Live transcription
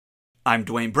I'm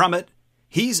Duane Brumitt.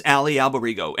 He's Allie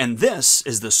Alberigo, and this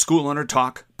is the School Owner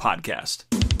Talk podcast.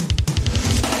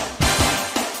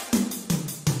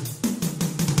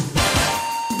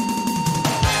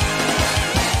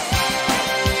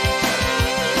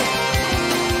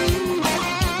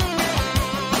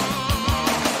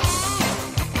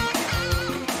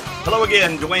 Hello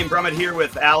again, Duane Brumitt here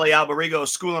with Allie Alberigo,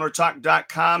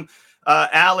 SchoolOwnerTalk.com.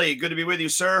 Allie, good to be with you,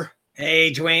 sir. Hey,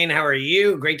 Duane, how are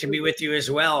you? Great to be with you as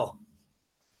well.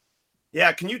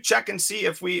 Yeah, can you check and see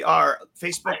if we are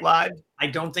Facebook Live? I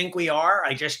don't think we are.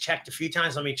 I just checked a few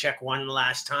times. Let me check one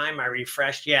last time. I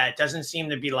refreshed. Yeah, it doesn't seem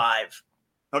to be live.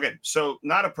 Okay, so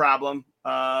not a problem.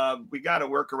 We got to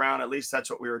work around. At least that's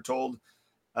what we were told,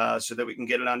 so that we can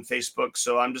get it on Facebook.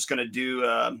 So I'm just going to do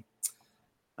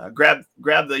grab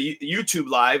the YouTube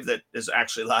Live that is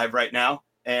actually live right now,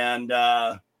 and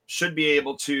should be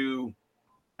able to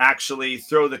actually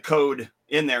throw the code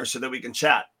in there so that we can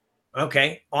chat.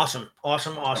 Okay, awesome.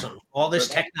 All this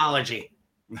technology.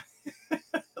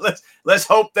 Let's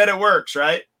hope that it works,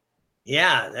 right?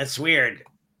 Yeah, that's weird.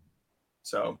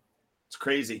 So it's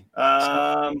crazy.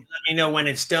 Let me know when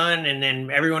it's done, and then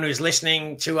everyone who's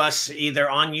listening to us either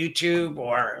on YouTube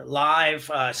or live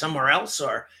somewhere else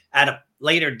or at a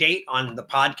later date on the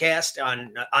podcast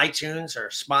on iTunes or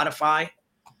Spotify.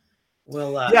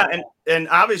 We'll and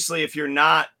obviously if you're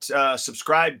not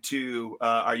subscribed to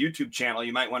our YouTube channel,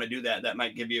 you might want to do that. That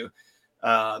might give you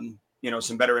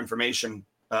some better information,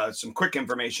 some quick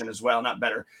information as well. Not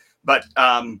better, but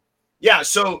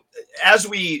so as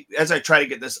I try to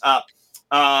get this up,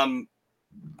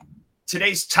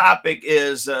 today's topic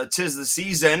is 'tis the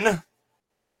season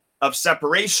of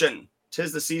separation.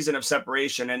 'Tis the season of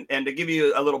separation, and to give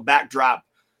you a little backdrop,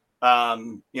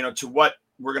 to what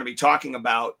we're going to be talking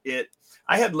about it.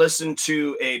 I had listened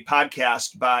to a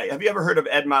podcast have you ever heard of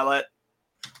Ed Mylett?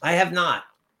 I have not.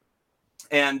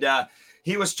 And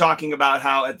he was talking about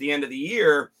how at the end of the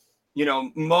year,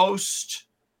 most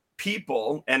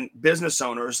people and business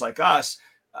owners like us,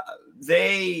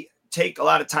 they take a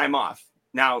lot of time off.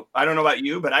 Now, I don't know about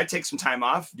you, but I take some time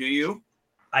off. Do you?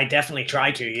 I definitely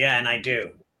try to. Yeah, and I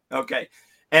do. Okay.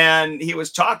 And he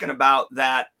was talking about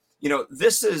that,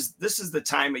 this is the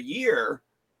time of year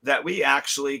that we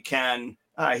actually can,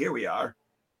 here we are.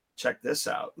 Check this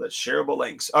out. Let's shareable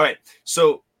links. All right.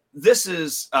 So this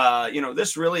is,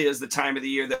 this really is the time of the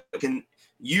year that we can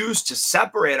use to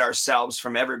separate ourselves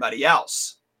from everybody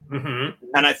else. Mm-hmm.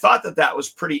 And I thought that was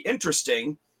pretty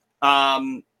interesting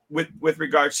with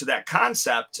regards to that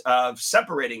concept of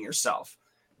separating yourself.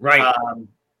 Right.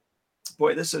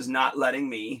 Boy, this is not letting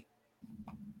me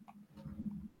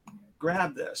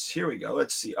grab this. Here we go.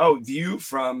 Let's see. Oh, view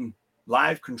from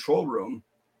live control room.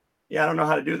 Yeah, I don't know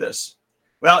how to do this.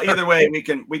 Well, either way, we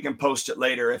can post it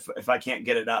later if I can't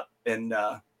get it up. And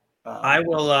I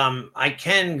will. I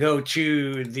can go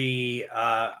to the.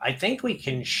 I think we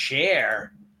can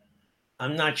share.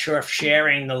 I'm not sure if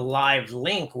sharing the live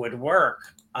link would work,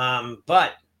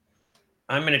 but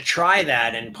I'm going to try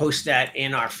that and post that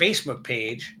in our Facebook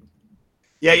page.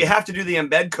 Yeah, you have to do the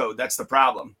embed code. That's the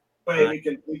problem. We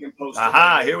can post.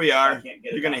 Aha! Here we are.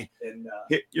 You're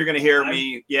gonna hear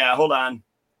me. Yeah, hold on.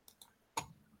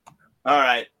 All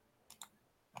right.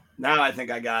 Now I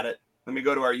think I got it. Let me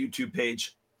go to our YouTube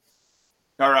page,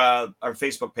 our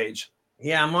Facebook page.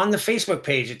 Yeah, I'm on the Facebook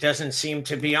page. It doesn't seem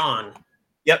to be on.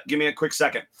 Yep. Give me a quick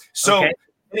second. So, okay.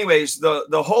 Anyways,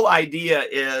 the whole idea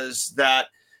is that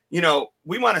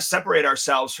we want to separate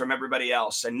ourselves from everybody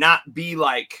else and not be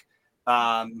like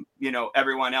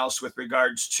everyone else with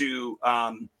regards to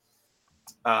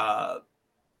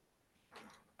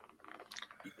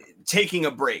taking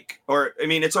a break. Or,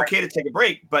 it's okay to take a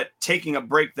break, but taking a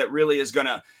break that really is going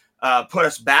to put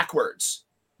us backwards.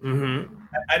 Mm-hmm.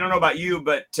 I don't know about you,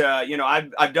 but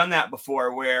I've done that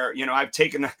before where I've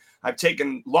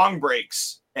taken long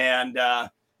breaks, and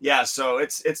so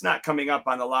it's not coming up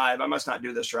on the live. I must not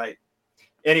do this right.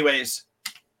 Anyways,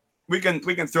 we can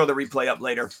throw the replay up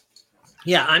later.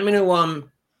 Yeah, I'm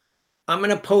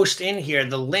gonna post in here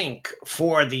the link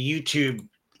for the YouTube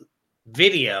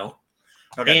video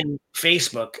in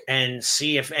Facebook and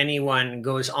see if anyone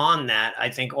goes on that. I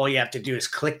think all you have to do is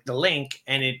click the link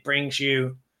and it brings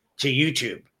you to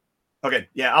YouTube. Okay,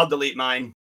 yeah, I'll delete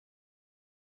mine.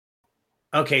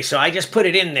 Okay, so I just put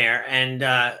it in there, and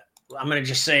I'm gonna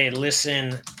just say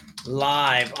listen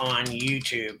live on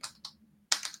YouTube.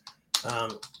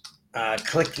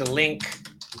 Click the link.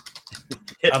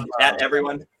 At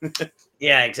everyone.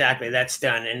 Yeah, exactly. That's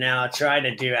done. And now I'll try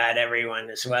to do add everyone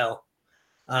as well.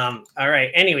 All right.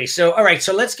 Anyway, so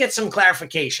let's get some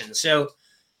clarification. So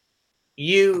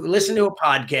you listen to a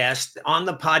podcast. On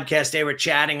the podcast, they were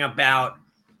chatting about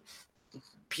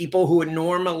people who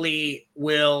normally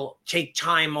will take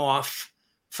time off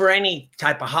for any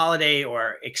type of holiday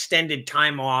or extended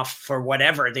time off for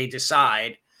whatever they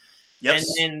decide. Yes.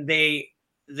 And then they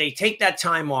take that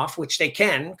time off, which they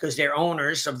can because they're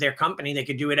owners of their company. They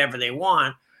could do whatever they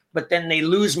want, but then they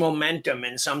lose momentum,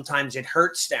 and sometimes it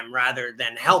hurts them rather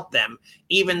than help them,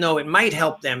 even though it might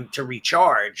help them to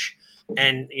recharge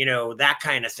and, that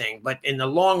kind of thing. But in the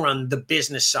long run, the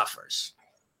business suffers.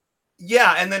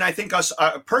 Yeah. And then I think us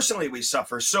personally, we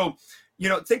suffer. So,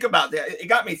 think about that. It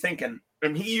got me thinking,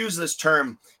 and he used this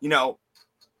term,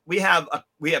 we have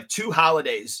 2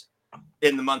 holidays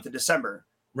in the month of December.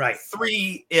 Right.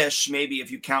 3-ish, maybe if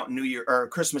you count New Year or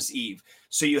Christmas Eve.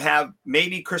 So you have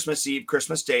maybe Christmas Eve,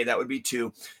 Christmas Day, that would be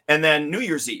 2, and then New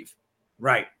Year's Eve.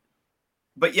 Right.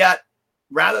 But yet,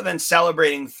 rather than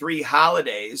celebrating 3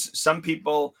 holidays, some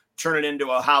people turn it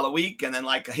into a HOLIWEEK, and then,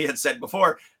 like he had said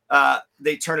before,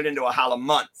 they turn it into a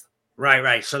HOLIMONTH.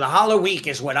 Right. So the HOLIWEEK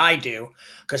is what I do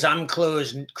because I'm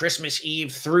closed Christmas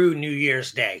Eve through New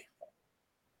Year's Day.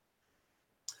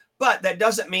 But that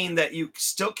doesn't mean that you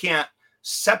still can't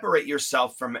separate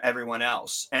yourself from everyone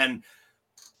else. And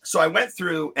so I went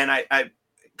through, and I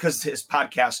because his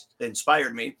podcast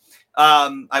inspired me,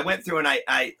 I went through and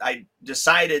I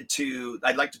decided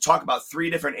I'd like to talk about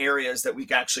 3 different areas that we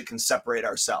actually can separate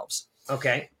ourselves.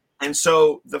 Okay. And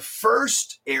so the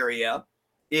first area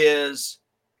is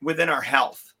within our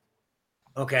health.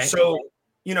 Okay. So,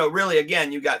 really,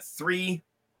 again, you got 3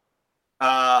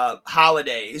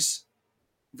 holidays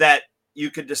that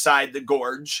you could decide to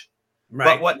gorge. Right.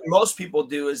 But what most people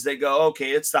do is they go,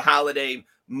 okay, it's the holiday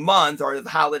month or the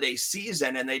holiday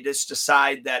season, and they just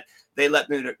decide that they let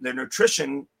their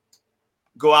nutrition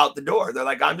go out the door. They're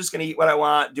like, I'm just going to eat what I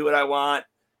want, do what I want,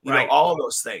 all of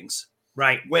those things.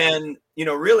 Right. When,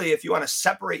 really, if you want to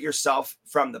separate yourself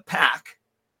from the pack,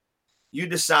 you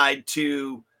decide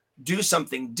to do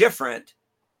something different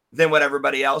than what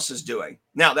everybody else is doing.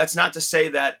 Now, that's not to say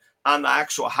that on the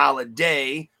actual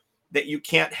holiday that you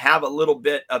can't have a little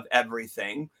bit of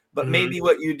everything, but maybe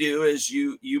what you do is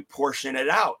you portion it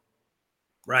out.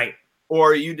 Right.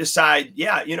 Or you decide,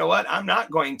 yeah, you know what? I'm not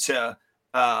going to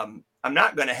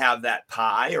have that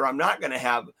pie, or I'm not going to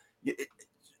have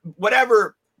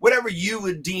whatever you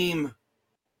would deem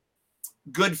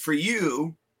good for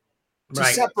you to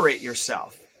separate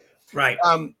yourself. Right.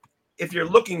 If you're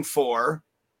looking for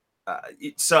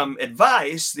some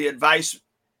advice, the advice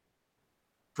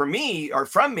for me or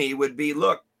from me would be,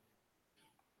 look,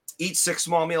 eat 6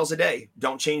 small meals a day.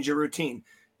 Don't change your routine.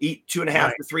 Eat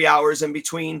 2.5 to 3 hours in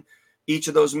between each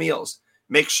of those meals.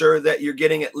 Make sure that you're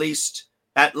getting at least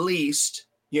 1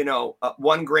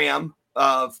 gram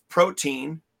of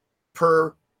protein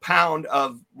per pound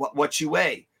of what you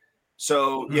weigh.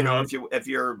 So, if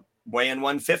you're weighing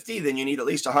 150, then you need at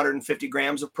least 150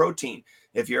 grams of protein.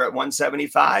 If you're at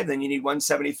 175, then you need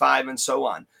 175, and so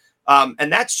on.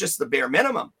 And that's just the bare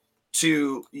minimum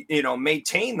to,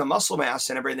 maintain the muscle mass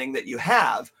and everything that you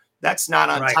have. That's not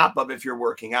on top of if you're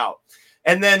working out.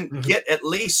 And then get at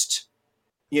least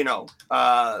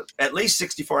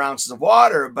 64 ounces of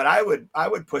water. But I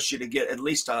would push you to get at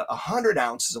least 100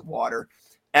 ounces of water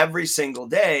every single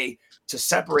day to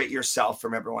separate yourself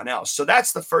from everyone else. So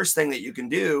that's the first thing that you can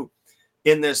do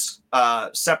in this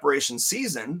separation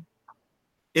season,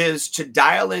 is to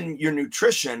dial in your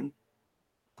nutrition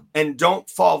and don't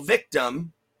fall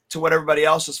victim to what everybody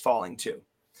else is falling to.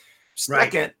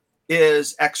 Second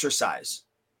is exercise.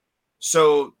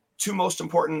 So 2 most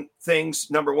important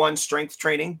things. Number 1, strength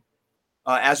training.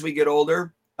 As we get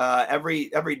older,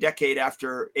 every decade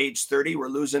after age 30, we're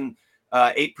losing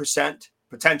 8%,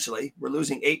 potentially. We're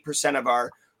losing 8% of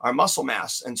our muscle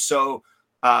mass. And so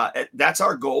that's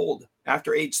our gold.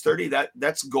 After age 30,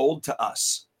 that's gold to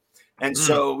us. And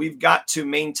so we've got to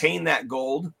maintain that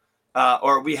gold,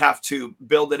 or we have to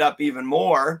build it up even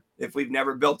more if we've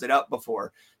never built it up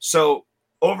before. So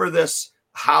over this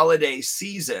holiday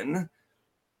season,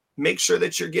 make sure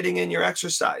that you're getting in your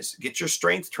exercise. Get your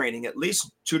strength training at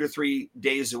least 2 to 3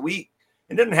 days a week.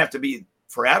 It doesn't have to be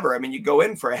forever. I mean, you go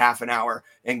in for a half an hour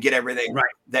and get everything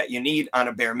that you need on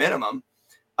a bare minimum.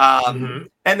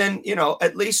 And then,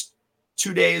 at least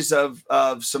 2 days of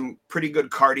some pretty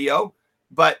good cardio,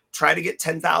 but try to get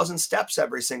 10,000 steps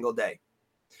every single day.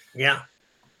 Yeah.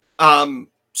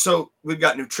 So we've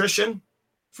got nutrition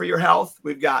for your health.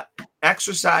 We've got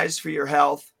exercise for your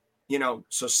health,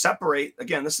 so separate.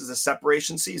 Again, this is a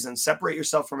separation season. Separate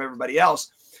yourself from everybody else.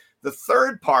 The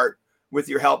third part with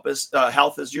your health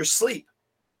is your sleep.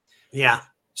 Yeah.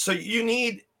 So you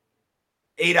need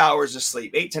 8 hours of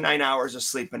sleep, 8 to 9 hours of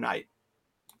sleep a night.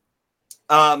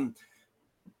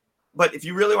 But if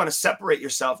you really want to separate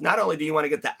yourself, not only do you want to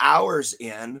get the hours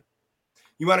in,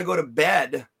 you want to go to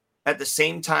bed at the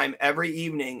same time every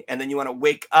evening, and then you want to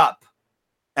wake up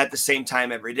at the same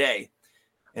time every day.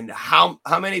 And how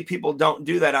many people don't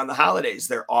do that on the holidays?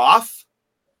 They're off,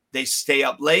 they stay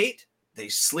up late, they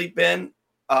sleep in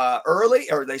early,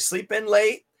 or they sleep in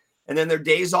late, and then their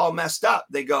day's all messed up.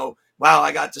 They go, wow,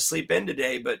 I got to sleep in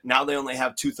today, but now they only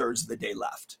have 2/3 of the day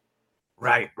left.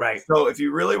 Right, right. So if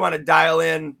you really want to dial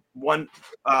in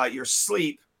your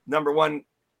sleep, number one,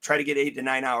 try to get 8 to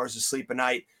 9 hours of sleep a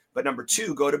night. But number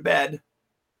two, go to bed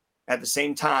at the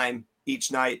same time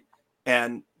each night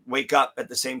and wake up at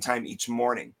the same time each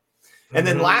morning. And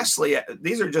then lastly,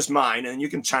 these are just mine and you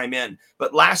can chime in.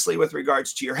 But lastly, with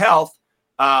regards to your health,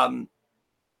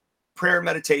 prayer and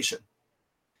meditation,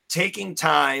 taking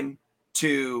time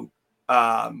to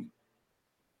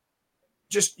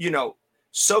just,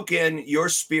 soak in your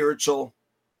spiritual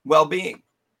well-being,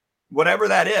 whatever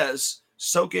that is.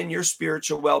 Soak in your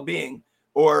spiritual well-being,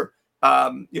 or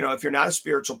if you're not a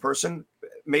spiritual person,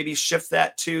 maybe shift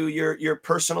that to your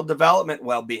personal development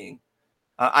well-being.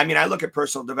 I look at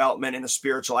personal development in a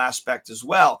spiritual aspect as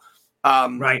well.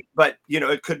 Right. But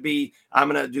it could be, I'm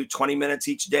going to do 20 minutes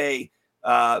each day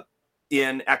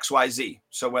in XYZ.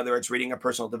 So whether it's reading a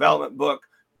personal development book,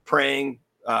 praying,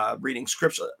 reading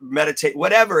scripture, meditate,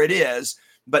 whatever it is,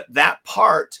 but that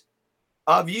part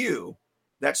of you,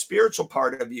 that spiritual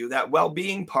part of you, that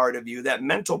well-being part of you, that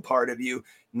mental part of you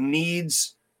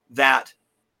needs that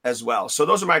as well. So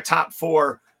those are my top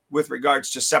 4 with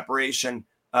regards to separation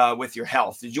with your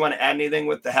health. Did you want to add anything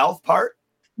with the health part?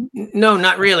 No,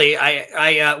 not really.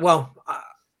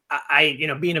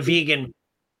 Being a vegan,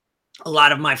 a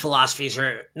lot of my philosophies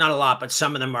are, not a lot, but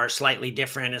some of them are slightly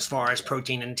different as far as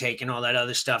protein intake and all that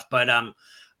other stuff. But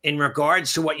in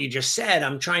regards to what you just said,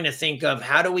 I'm trying to think of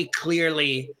how do we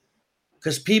clearly,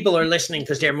 because people are listening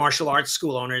because they're martial arts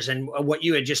school owners, and what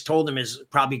you had just told them is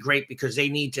probably great because they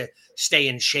need to stay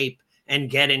in shape and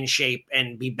get in shape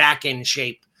and be back in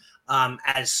shape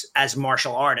as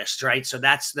martial artists, right? So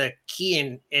that's the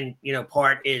key in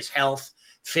part is health,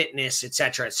 fitness, et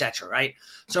cetera, right?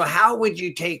 So how would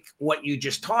you take what you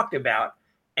just talked about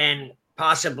and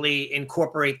possibly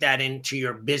incorporate that into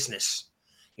your business?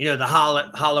 The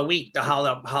HOLIWEEK, the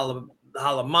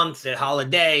HOLIMONTH, the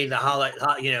holiday, the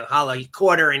holi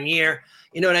quarter and year.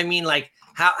 You know what I mean? Like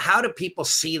how do people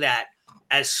see that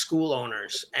as school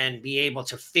owners and be able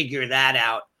to figure that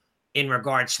out in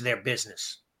regards to their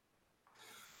business?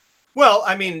 Well,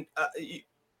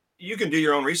 you can do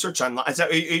your own research online.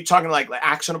 Are you talking like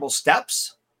actionable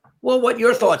steps? Well, what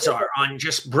your thoughts are on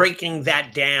just breaking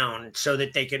that down so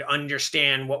that they could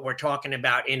understand what we're talking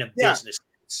about in a business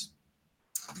sense.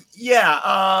 Yeah.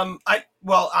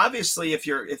 Obviously if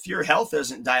your health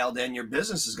isn't dialed in, your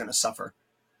business is going to suffer.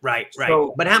 Right.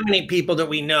 So, but how many people do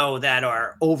we know that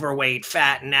are overweight,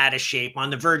 fat, and out of shape, on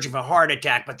the verge of a heart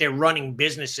attack, but they're running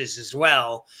businesses as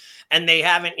well? And they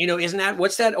haven't,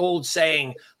 what's that old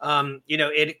saying?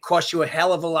 It costs you a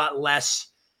hell of a lot less.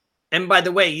 And by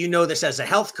the way, this as a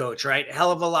health coach, right? A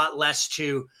hell of a lot less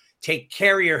to take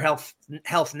care of your health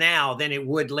now than it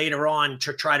would later on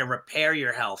to try to repair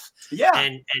your health. Yeah.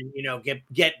 And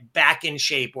get back in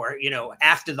shape, or,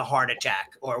 after the heart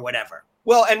attack or whatever.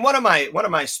 Well, and one of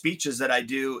my speeches that I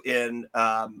do in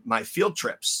my field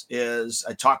trips is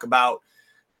I talk about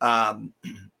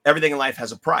everything in life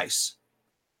has a price.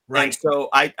 Right. And so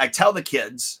I tell the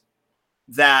kids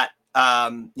that,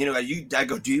 I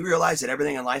go, do you realize that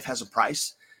everything in life has a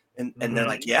price? And they're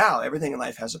like, yeah, everything in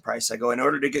life has a price. I go, in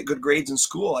order to get good grades in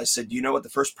school, I said, do you know what the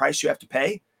first price you have to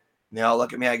pay? And they all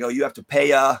look at me. I go, you have to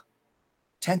pay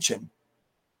attention.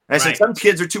 And I said, some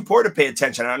kids are too poor to pay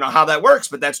attention. I don't know how that works,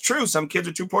 but that's true. Some kids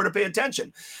are too poor to pay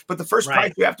attention. But the first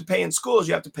price you have to pay in school is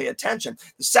you have to pay attention.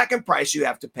 The second price you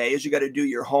have to pay is you got to do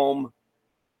your home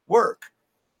work.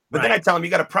 But then I tell them, you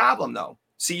got a problem, though.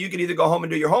 See, you could either go home and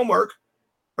do your homework,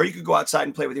 or you could go outside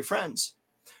and play with your friends.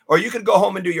 Or you could go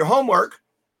home and do your homework,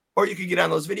 or you could get on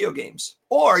those video games.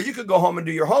 Or you could go home and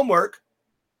do your homework,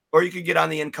 or you could get on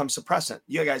the income suppressant.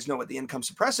 You guys know what the income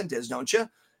suppressant is, don't you?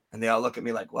 And they all look at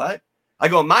me like, what? I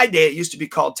go, in my day, it used to be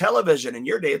called television. In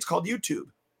your day, it's called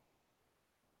YouTube.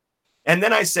 And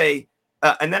then I say,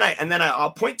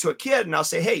 I'll point to a kid and I'll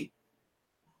say, hey,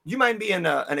 you mind being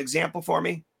an example for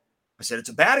me? I said, it's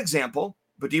a bad example,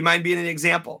 but do you mind being an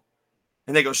example?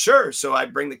 And they go, sure. So I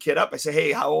bring the kid up. I say,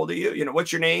 hey, how old are you?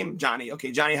 What's your name? Johnny.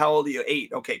 Okay, Johnny, how old are you?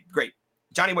 8. Okay, great.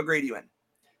 Johnny, what grade are you in?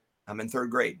 I'm in 3rd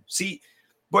grade. See,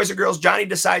 boys and girls, Johnny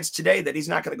decides today that he's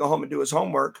not going to go home and do his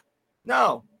homework.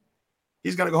 No,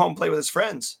 he's going to go home and play with his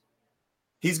friends.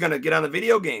 He's going to get on the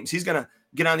video games. He's going to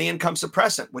get on the income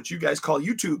suppressant, which you guys call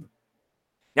YouTube.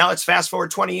 Now let's fast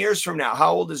forward 20 years from now.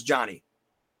 How old is Johnny?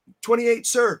 28,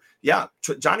 sir. Yeah,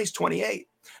 Johnny's 28.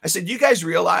 I said, you guys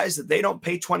realize that they don't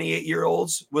pay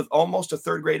 28-year-olds with almost a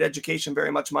third grade education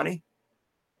very much money?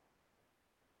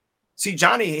 See,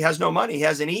 Johnny has no money. He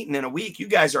hasn't eaten in a week. You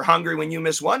guys are hungry when you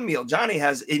miss one meal. Johnny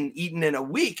hasn't eaten in a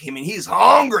week. I mean, he's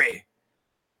hungry.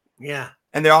 Yeah.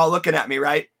 And they're all looking at me,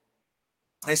 right?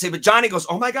 I say, but Johnny goes,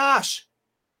 oh my gosh,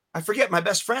 I forget my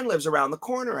best friend lives around the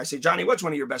corner. I say, Johnny, what's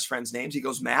one of your best friend's names? He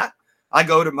goes, Matt. I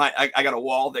go to I got a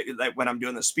wall that when I'm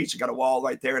doing the speech, I got a wall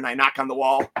right there, and I knock on the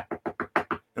wall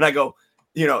and I go,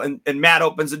 and Matt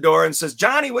opens the door and says,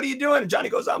 Johnny, what are you doing? And Johnny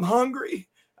goes, I'm hungry.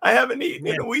 I haven't eaten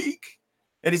in a week.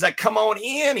 And he's like, come on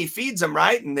in. He feeds him,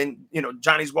 right? And then,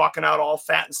 Johnny's walking out all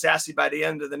fat and sassy by the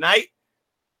end of the night,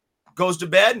 goes to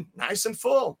bed, nice and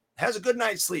full, has a good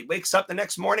night's sleep, wakes up the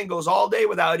next morning, goes all day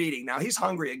without eating. Now he's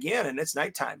hungry again, and it's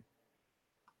nighttime.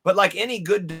 But like any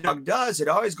good dog does, it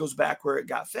always goes back where it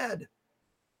got fed.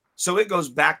 So it goes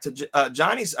back to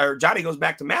Johnny goes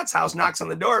back to Matt's house, knocks on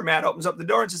the door. Matt opens up the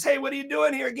door and says, hey, what are you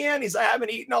doing here again? He's like, I haven't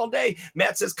eaten all day.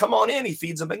 Matt says, come on in. He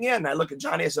feeds him again. And I look at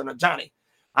Johnny. I said, no, Johnny,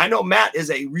 I know Matt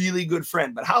is a really good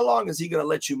friend, but how long is he going to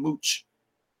let you mooch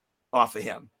off of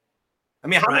him? I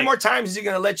mean, how many more times is he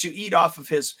going to let you eat off of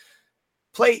his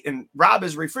plate and rob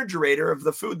his refrigerator of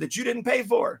the food that you didn't pay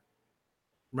for?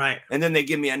 Right. And then they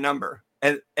give me a number.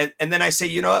 And then I say,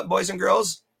 you know what, boys and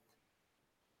girls,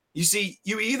 you see,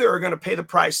 you either are going to pay the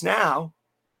price now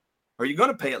or you're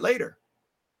going to pay it later.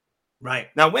 Right.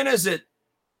 Now, when is it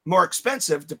more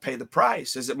expensive to pay the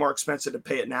price? Is it more expensive to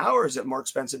pay it now, or is it more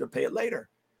expensive to pay it later?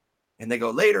 And they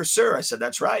go, later, sir. I said,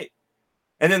 that's right.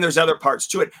 And then there's other parts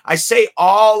to it. I say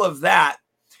all of that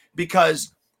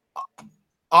because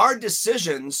our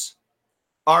decisions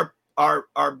are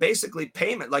basically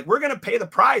payment. Like, we're going to pay the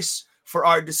price for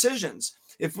our decisions.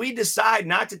 If we decide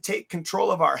not to take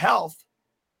control of our health,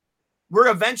 we're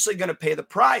eventually going to pay the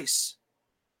price.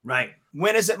 Right.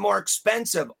 When is it more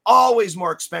expensive? Always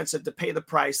more expensive to pay the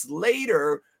price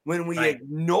later when we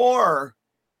ignore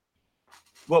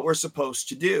what we're supposed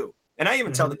to do. And I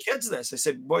even tell the kids this. I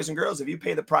said, boys and girls, if you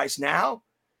pay the price now,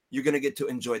 you're going to get to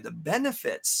enjoy the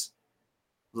benefits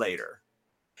later.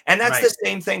 And that's the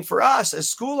same thing for us as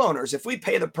school owners. If we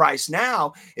pay the price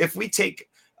now, if we take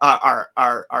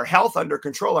our health under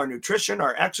control, our nutrition,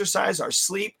 our exercise, our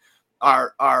sleep,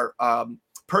 our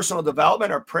personal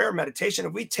development, our prayer, meditation,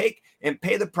 if we take and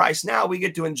pay the price now, we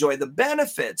get to enjoy the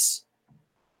benefits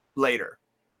later.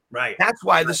 Right. That's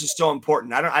why this is so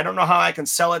important. I don't know how I can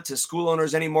sell it to school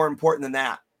owners any more important than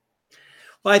that.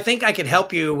 Well, I think I could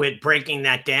help you with breaking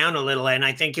that down a little. And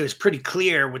I think it was pretty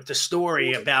clear with the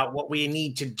story about what we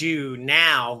need to do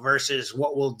now versus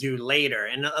what we'll do later.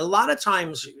 And a lot of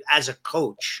times as a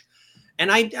coach,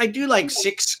 and I do like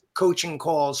 6 coaching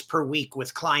calls per week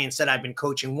with clients that I've been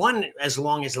coaching. One as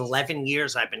long as 11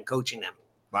 years I've been coaching them.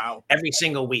 Wow. Every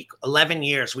single week, 11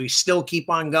 years. We still keep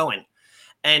on going.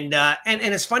 And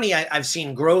it's funny, I've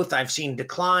seen growth, I've seen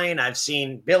decline, I've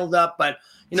seen build up, but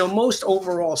most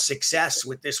overall success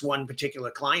with this one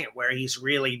particular client where he's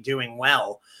really doing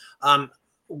well.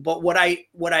 But what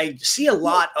I see a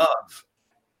lot of,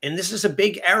 and this is a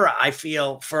big error, I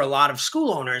feel, for a lot of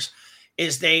school owners,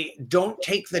 is they don't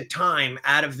take the time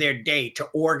out of their day to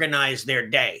organize their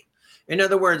day. In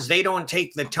other words, they don't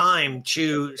take the time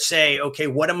to say, okay,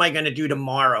 what am I going to do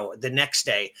tomorrow, the next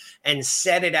day, and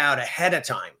set it out ahead of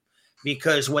time?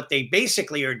 Because what they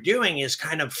basically are doing is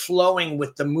kind of flowing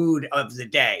with the mood of the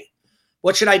day.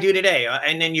 What should I do today?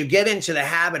 And then you get into the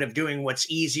habit of doing what's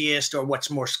easiest or what's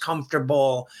most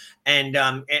comfortable. And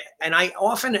I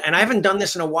often, and I haven't done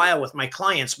this in a while with my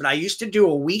clients, but I used to do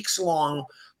a week's long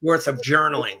worth of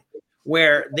journaling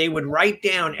where they would write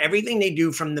down everything they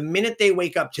do from the minute they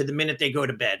wake up to the minute they go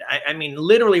to bed. I mean,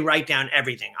 literally write down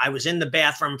everything. I was in the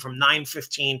bathroom from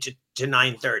 9:15 to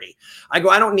 9:30. I go,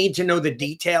 I don't need to know the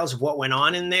details of what went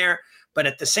on in there, but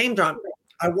at the same time,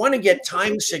 I want to get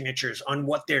time signatures on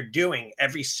what they're doing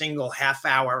every single half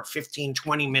hour, 15,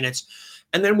 20 minutes.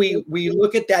 And then we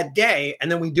look at that day,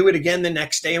 and then we do it again the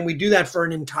next day. And we do that for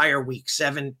an entire week,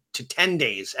 7 to 10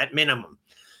 days at minimum.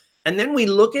 And then we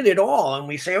look at it all and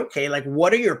we say, okay, like,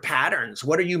 what are your patterns?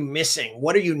 What are you missing?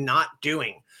 What are you not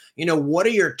doing? What are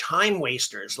your time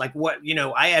wasters? Like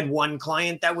I had one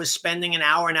client that was spending an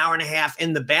hour and a half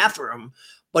in the bathroom,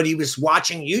 but he was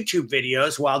watching YouTube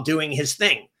videos while doing his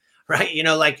thing, right?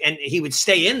 And he would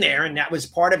stay in there, and that was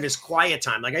part of his quiet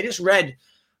time. Like, I just read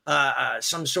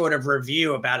some sort of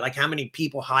review about like how many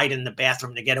people hide in the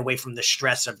bathroom to get away from the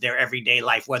stress of their everyday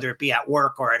life, whether it be at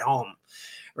work or at home.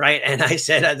 right? And I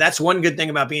said, that's one good thing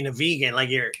about being a vegan. Like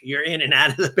you're in and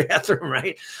out of the bathroom,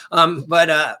 right?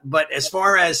 But as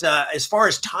far as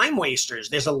time wasters,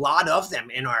 there's a lot of them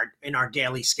in our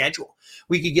daily schedule.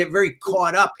 We could get very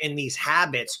caught up in these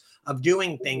habits of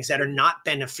doing things that are not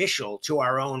beneficial to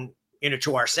our own,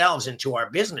 to ourselves and to our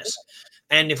business.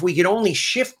 And if we could only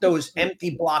shift those empty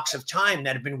blocks of time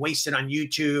that have been wasted on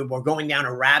YouTube or going down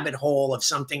a rabbit hole of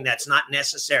something that's not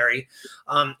necessary,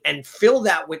 and fill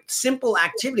that with simple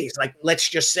activities, like let's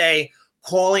just say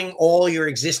calling all your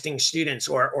existing students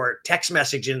or text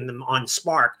messaging them on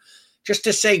Spark, just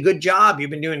to say, good job, you've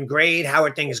been doing great. How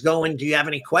are things going? Do you have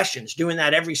any questions? Doing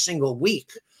that every single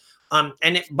week.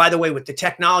 By the way, with the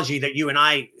technology that you and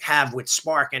I have with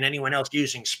Spark and anyone else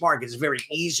using Spark, it's very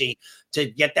easy to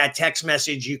get that text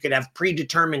message. You could have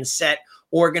predetermined, set,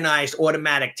 organized,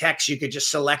 automatic text. You could just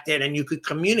select it and you could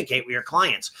communicate with your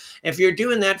clients. If you're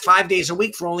doing that 5 days a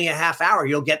week for only a half hour,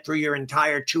 you'll get through your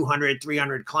entire 200,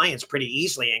 300 clients pretty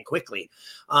easily and quickly.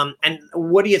 And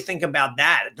what do you think about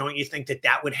that? Don't you think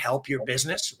that would help your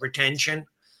business retention,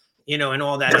 and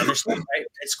all that other stuff? Right?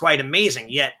 It's quite amazing,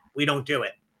 yet we don't do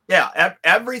it. Yeah,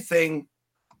 everything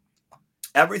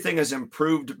is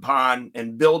improved upon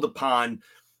and built upon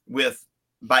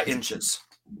by inches.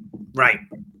 Right.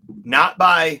 Not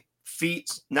by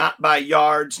feet, not by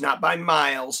yards, not by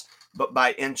miles, but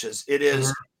by inches. It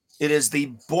is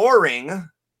the boring,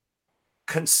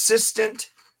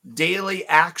 consistent daily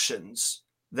actions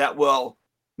that will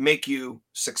make you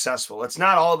successful. It's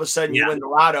not all of a sudden you win the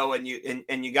lotto and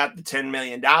you got the $10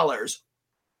 million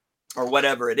or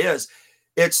whatever it is.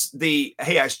 It's hey,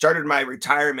 I started my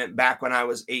retirement back when I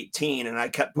was 18 and I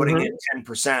kept putting in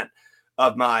 10%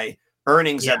 of my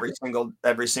earnings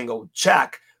every single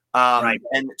check. Right.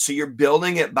 And so you're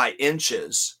building it by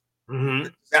inches. Mm-hmm.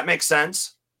 Does that make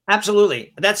sense?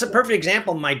 Absolutely. That's a perfect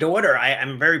example. My daughter,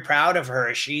 I'm very proud of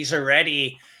her. She's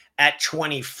already at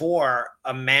 24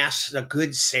 amassed a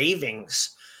good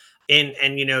savings. And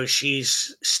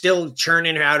she's still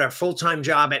churning out a full-time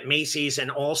job at Macy's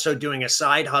and also doing a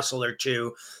side hustle or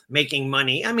two, making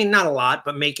money. I mean, not a lot,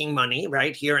 but making money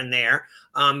right here and there.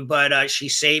 But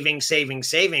she's saving.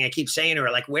 I keep saying to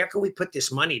her, like, where can we put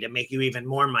this money to make you even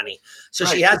more money? So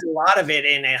she has a lot of it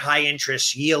in a high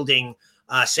interest yielding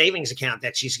savings account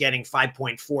that she's getting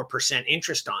 5.4%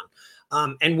 interest on.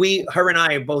 And her and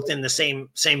I are both in the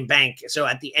same bank. So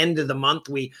at the end of the month,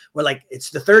 we're like, it's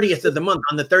the 30th of the month.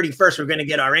 On the 31st, we're going to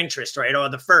get our interest, right? Or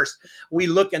the 1st. We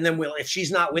look, and then if she's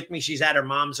not with me, she's at her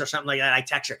mom's or something like that. I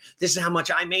text her, this is how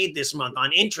much I made this month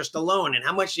on interest alone. And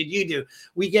how much did you do?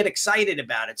 We get excited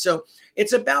about it. So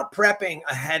it's about prepping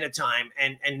ahead of time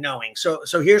and knowing. So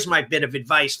here's my bit of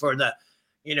advice for the,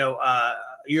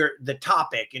 the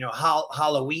topic,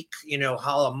 HOLIWEEK,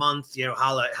 HOLIMONTH,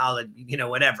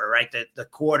 whatever, right? The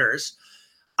quarters.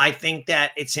 I think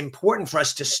that it's important for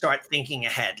us to start thinking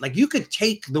ahead. Like you could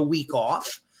take the week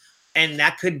off and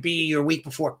that could be your week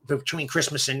between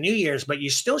Christmas and New Year's, but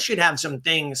you still should have some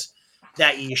things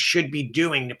that you should be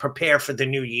doing to prepare for the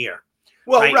new year.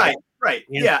 Well, right.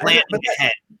 Yeah.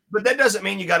 Ahead. But that doesn't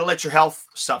mean you got to let your health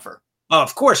suffer. Oh,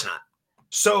 of course not.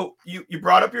 So you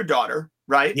brought up your daughter,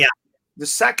 right? Yeah. The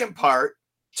second part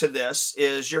to this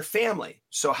is your family.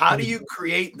 So how do you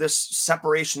create this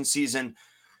separation season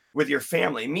with your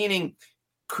family? Meaning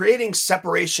creating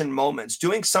separation moments,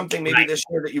 doing something maybe this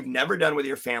year that you've never done with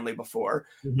your family before.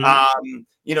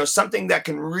 Something that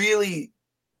can really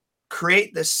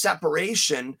create this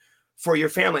separation for your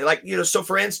family. Like, so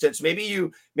for instance, maybe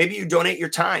you donate your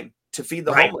time to feed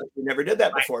the homeless. You never did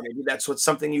that before. Maybe that's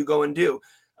something you go and do.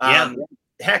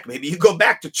 Heck, maybe you go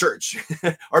back to church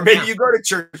or maybe you go to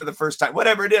church for the first time,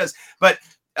 whatever it is. But,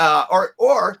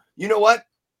 or you know what,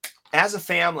 as a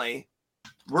family,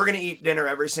 we're going to eat dinner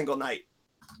every single night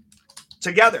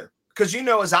together. Because,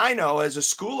 as I know, as a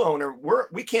school owner,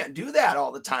 we can't do that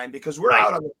all the time because we're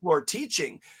out on the floor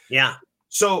teaching. Yeah.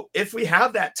 So if we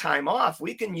have that time off,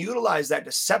 we can utilize that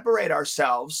to separate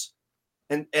ourselves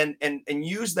and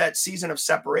use that season of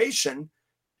separation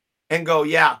and go,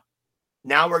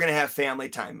 now we're going to have family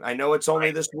time. I know it's only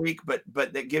this week, but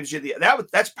that gives you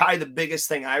that's probably the biggest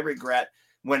thing I regret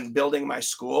when building my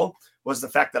school was the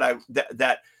fact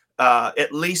that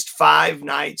at least 5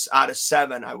 nights out of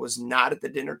 7, I was not at the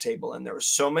dinner table. And there were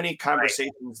so many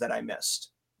conversations that I missed.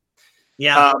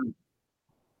 Yeah.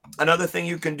 Another thing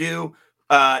you can do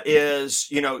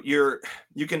is,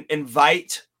 you can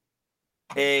invite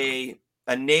a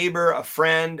neighbor, a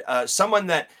friend, someone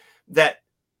that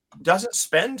doesn't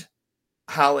spend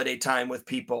holiday time with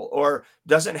people or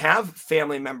doesn't have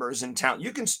family members in town.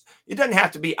 It doesn't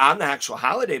have to be on the actual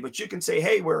holiday, but you can say,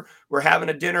 hey, we're having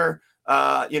a dinner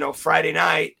Friday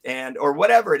night or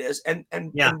whatever it is, and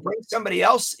Yeah. bring somebody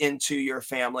else into your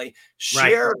family, Right.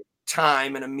 share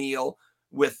time and a meal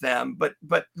with them.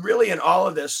 But really in all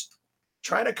of this,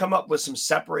 try to come up with some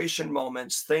separation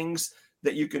moments, things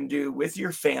that you can do with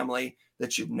your family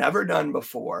that you've never done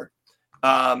before,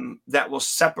 that will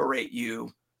separate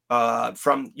you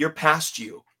from your past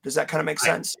you. Does that kind of make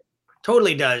sense?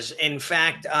 Totally does. In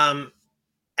fact,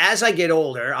 as I get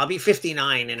older, I'll be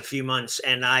 59 in a few months,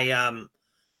 and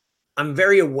I'm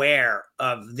very aware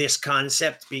of this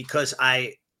concept because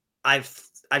I've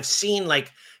seen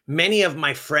like many of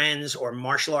my friends or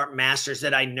martial art masters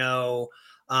that I know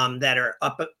that are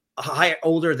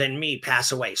older than me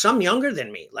pass away. Some younger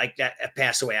than me like that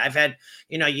pass away. I've had,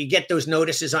 you get those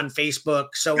notices on Facebook,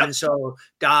 so and so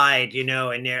died, and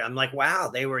I'm like, wow,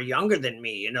 they were younger than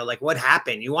me. Like what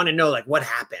happened? You want to know like what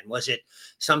happened? Was it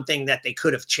something that they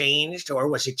could have changed, or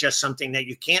was it just something that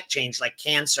you can't change, like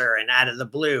cancer and out of the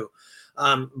blue?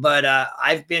 But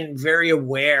I've been very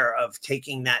aware of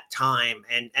taking that time,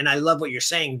 and I love what you're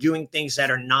saying, doing things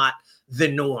that are not the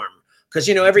norm. Because,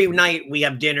 every night we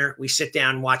have dinner, we sit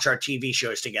down, watch our TV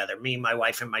shows together, me, my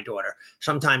wife, and my daughter,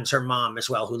 sometimes her mom as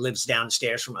well, who lives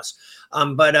downstairs from us.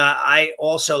 But I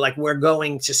also, like, we're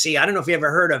going to see, I don't know if you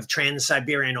ever heard of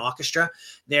Trans-Siberian Orchestra.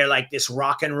 They're like this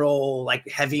rock and roll, like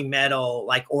heavy metal,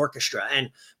 like orchestra. And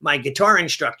my guitar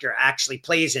instructor actually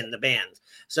plays in the band.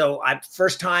 So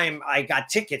first time I got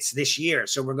tickets this year.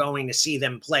 So we're going to see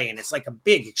them play. And it's like a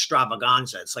big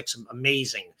extravaganza. It's like some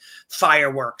amazing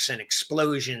fireworks and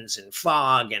explosions and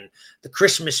fog and the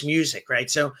Christmas music, right?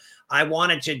 So I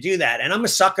wanted to do that. And I'm a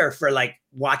sucker for like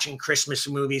watching Christmas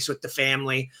movies with the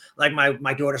family. Like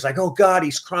my daughter's like, oh God,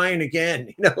 he's crying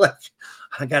again. Like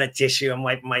I got a tissue. I'm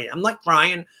like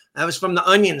crying. That was from the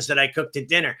onions that I cooked at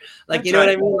dinner. Like, you know what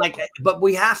I mean? Like, but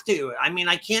we have to,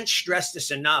 I can't stress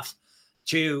this enough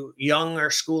to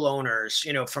younger school owners,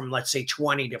 from let's say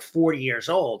 20 to 40 years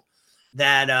old,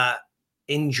 that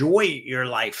enjoy your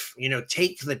life,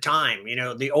 take the time,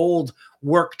 the old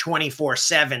work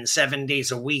 24/7, 7 days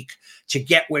a week to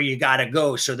get where you got to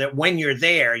go, so that when you're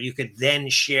there, you could then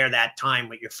share that time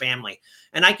with your family.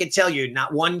 And I could tell you,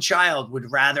 not one child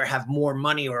would rather have more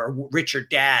money or a richer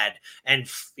dad and,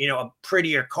 a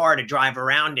prettier car to drive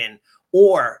around in,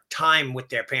 or time with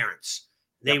their parents.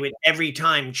 They would every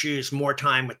time choose more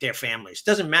time with their families.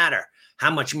 Doesn't matter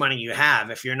how much money you have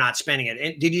if you're not spending it.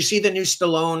 And did you see the new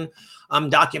Stallone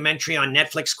documentary on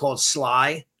Netflix called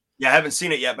Sly? Yeah, I haven't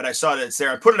seen it yet, but I saw that it's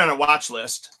there. I put it on a watch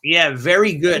list. Yeah,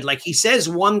 very good. Like he says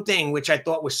one thing, which I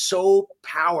thought was so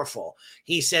powerful.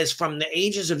 He says from the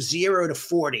ages of 0 to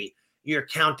 40, you're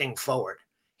counting forward.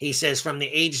 He says from the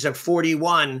ages of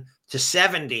 41 to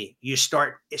 70, you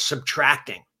start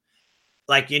subtracting.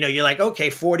 Like, you're like, okay,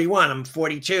 41, I'm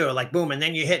 42, like boom. And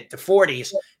then you hit the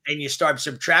 40s and you start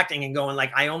subtracting and going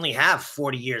like, I only have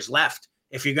 40 years left.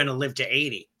 If you're going to live to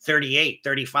 80, 38,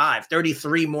 35,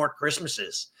 33 more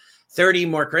Christmases, 30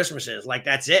 more Christmases, like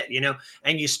that's it,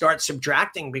 and you start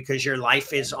subtracting because your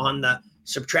life is on the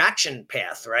subtraction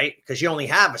path, right? Because you only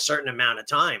have a certain amount of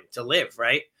time to live,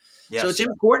 right? Yes. So it's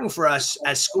important for us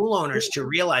as school owners to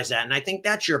realize that. And I think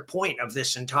that's your point of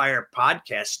this entire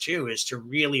podcast too, is to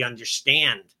really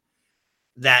understand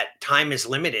that time is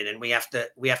limited and we have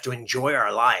to enjoy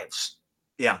our lives.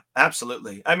 Yeah,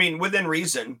 absolutely. Within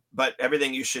reason, but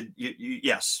everything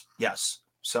yes.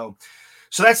 So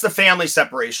that's the family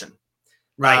separation.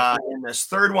 Right. And this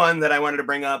third one that I wanted to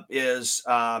bring up is,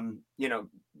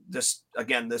 this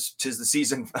tis the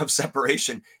season of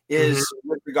separation, is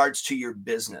with regards to your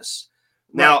business.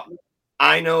 Now,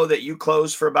 I know that you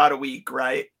close for about a week,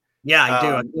 right? Yeah, I do.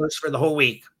 I close for the whole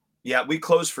week. Yeah, we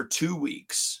close for 2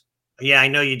 weeks. Yeah, I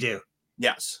know you do.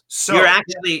 Yes. So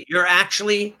you're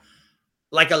actually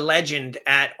like a legend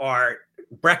at our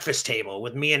breakfast table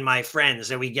with me and my friends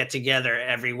that we get together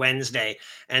every Wednesday.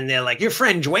 And they're like, your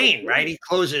friend Duane, right? He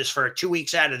closes for 2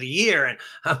 weeks out of the year. And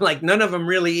I'm like, none of them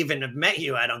really even have met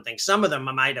you. I don't think. Some of them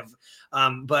I might have.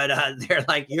 But they're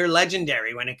like, you're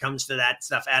legendary when it comes to that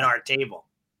stuff at our table.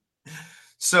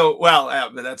 So,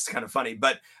 that's kind of funny,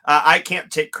 but I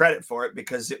can't take credit for it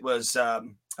because it was,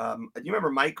 do you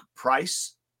remember Mike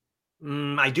Price?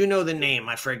 I do know the name.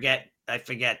 I forget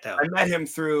though. I met him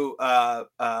through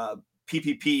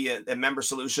PPP and Member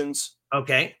Solutions.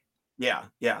 Okay. Yeah.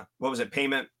 What was it?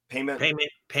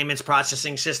 Payments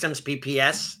processing systems,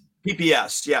 PPS.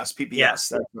 PPS, yes, PPS. Yeah. That's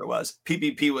what it was.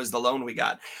 PPP was the loan we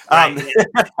got. Right.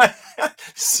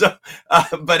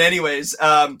 But anyways,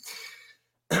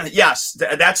 yes,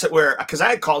 that's where, because I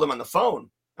had called him on the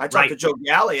phone. I talked to Joe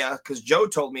Gallia because Joe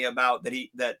told me about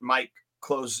that Mike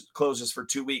closes for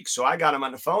 2 weeks. So I got him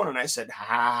on the phone and I said,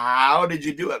 how did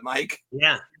you do it, Mike?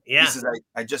 Yeah. He says,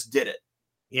 I just did it.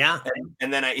 Yeah.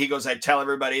 And then he goes, I tell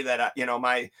everybody that,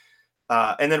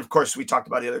 and then of course we talked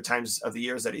about the other times of the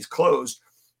years that he's closed.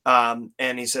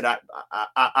 And he said,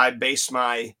 I base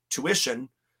my tuition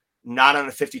not on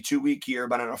a 52-week year,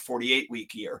 but on a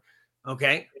 48-week year.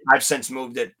 Okay. I've since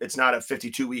moved it. It's not a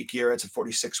 52-week year. It's a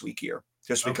 46-week year,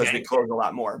 just because we close a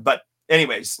lot more. But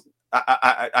anyways,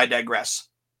 I digress.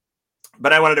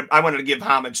 But I wanted to give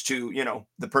homage to,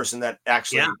 the person that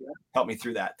actually helped me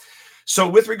through that. So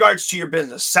with regards to your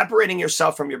business, separating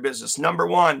yourself from your business, number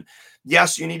one,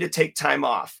 yes, you need to take time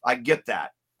off. I get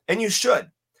that. And you should.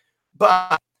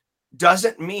 But it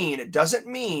doesn't mean,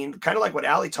 kind of like what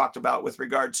Allie talked about with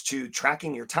regards to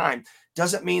tracking your time,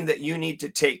 doesn't mean that you need to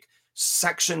take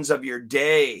sections of your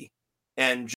day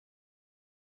and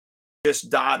just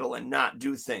dawdle and not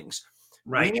do things.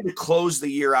 Right. We need to close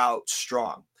the year out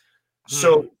strong.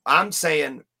 So I'm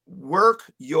saying work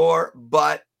your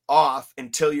butt off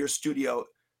until your studio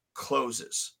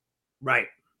closes. Right.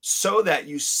 So that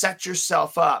you set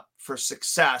yourself up for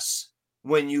success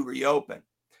when you reopen.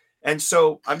 And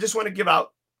so I just want to give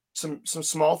out some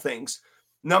small things.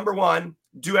 Number one,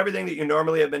 do everything that you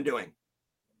normally have been doing,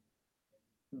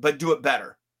 but do it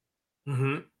better.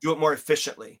 Do it more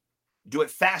efficiently. Do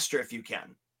it faster if you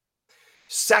can.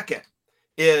 Second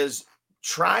is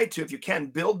try to, if you can,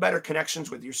 build better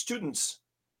connections with your students.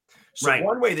 So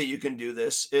one way that you can do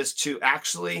this is to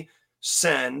actually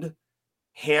send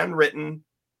handwritten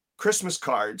Christmas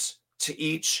cards to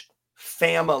each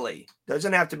family.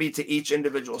 Doesn't have to be to each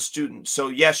individual student. So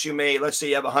yes, you may, let's say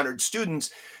you have 100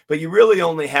 students, but you really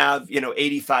only have,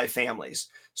 85 families.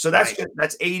 So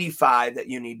that's 85 that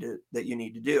you need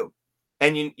to do.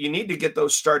 And you need to get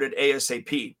those started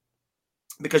ASAP,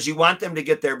 because you want them to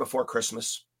get there before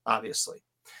Christmas, obviously.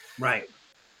 Right.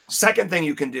 Second thing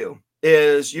you can do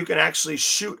is you can actually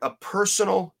shoot a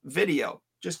personal video.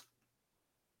 Just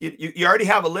you already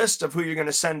have a list of who you're going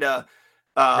to send a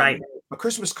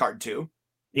Christmas card to.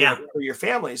 For your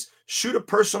families. Shoot a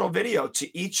personal video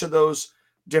to each of those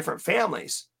different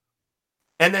families,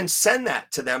 and then send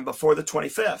that to them before the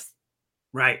 25th.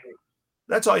 Right.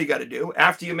 That's all you got to do.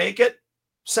 After you make it,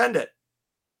 send it.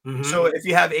 So if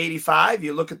you have 85,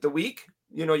 you look at the week,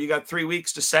 you got 3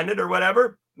 weeks to send it or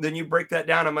whatever, then you break that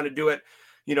down. I'm going to do it,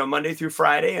 Monday through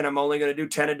Friday, and I'm only going to do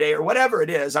 10 a day or whatever it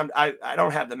is. I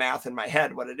don't have the math in my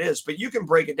head what it is, but you can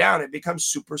break it down. It becomes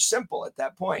super simple at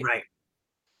that point. Right.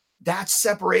 That's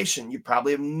separation. You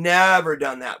probably have never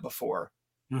done that before.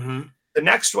 The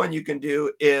next one you can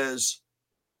do is,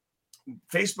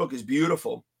 Facebook is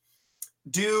beautiful.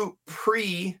 Do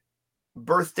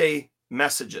pre-birthday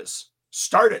messages.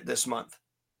 Start it this month.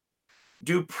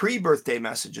 Do pre-birthday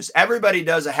messages. Everybody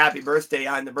does a happy birthday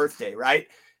on the birthday, right?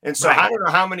 And so I don't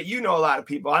know how many, a lot of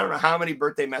people, I don't know how many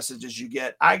birthday messages you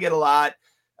get. I get a lot.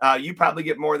 You probably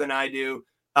get more than I do.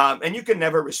 And you can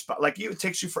never respond. Like it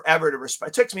takes you forever to respond.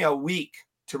 It takes me a week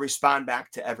to respond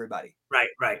back to everybody.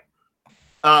 Right.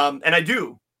 And I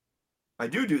do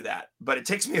that, but it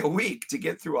takes me a week to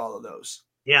get through all of those.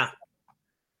 Yeah.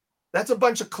 That's a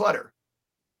bunch of clutter.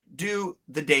 Do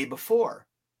the day before.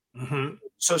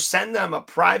 So send them a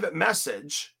private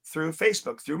message through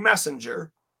Facebook, through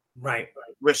Messenger. Right.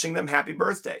 Wishing them happy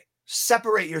birthday.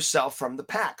 Separate yourself from the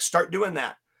pack. Start doing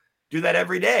that. Do that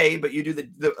every day, but you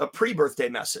do a pre-birthday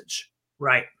message.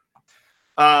 Right.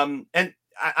 And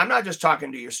I'm not just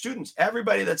talking to your students.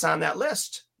 Everybody that's on that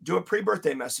list, do a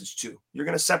pre-birthday message to. You're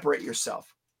going to separate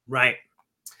yourself. Right.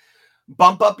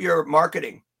 Bump up your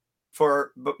marketing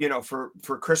for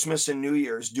Christmas and New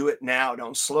Year's. Do it now.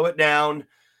 Don't slow it down.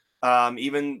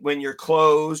 Even when you're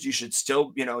closed, you should still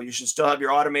have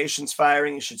your automations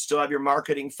firing. You should still have your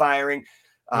marketing firing.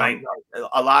 Right.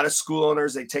 A lot of school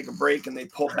owners, they take a break and they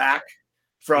pull back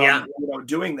from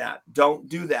doing that. Don't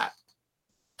do that.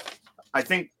 I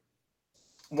think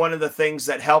one of the things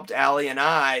that helped Allie and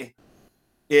I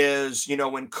is,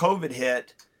 when COVID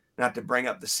hit, not to bring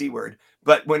up the C word,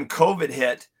 but when COVID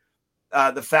hit,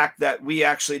 the fact that we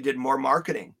actually did more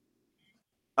marketing,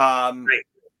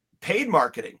 paid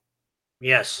marketing.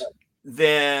 Yes.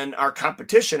 Than our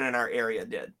competition in our area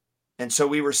did. And so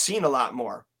we were seeing a lot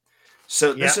more.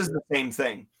 So this is the same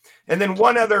thing. And then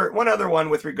one other one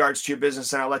with regards to your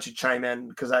business, and I'll let you chime in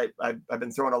because I've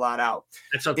been throwing a lot out.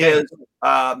 That's okay. Is,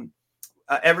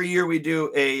 every year we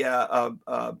do a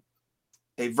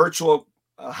virtual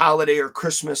holiday or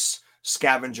Christmas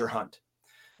scavenger hunt.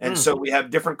 And so we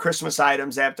have different Christmas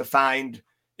items they have to find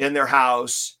in their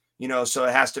house. So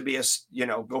it has to be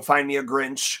go find me a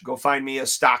Grinch, go find me a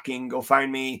stocking, go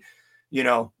find me,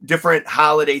 different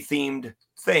holiday themed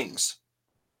things.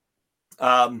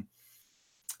 And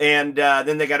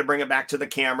then they got to bring it back to the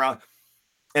camera.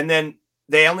 And then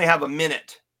they only have a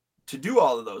minute to do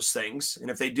all of those things. And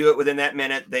if they do it within that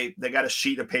minute, they got a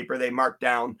sheet of paper they mark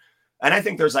down. And I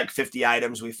think there's like 50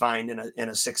 items we find in a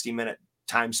 60-minute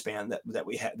time span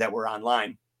that were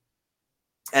online.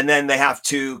 And then they have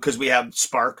to, because we have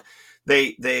Spark,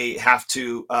 they have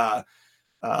to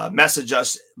message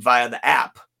us via the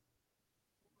app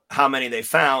how many they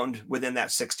found within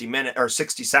that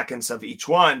 60 seconds of each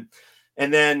one.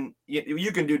 And then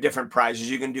you can do different prizes.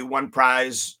 You can do one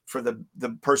prize for the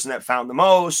person that found the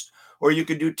most, or you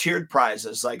could do tiered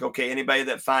prizes. Like, okay, anybody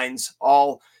that finds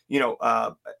all,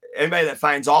 anybody that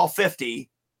finds all 50,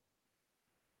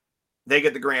 they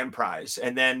get the grand prize.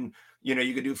 And then,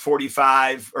 you could do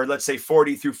 45, or let's say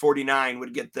 40 through 49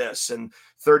 would get this, and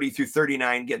 30 through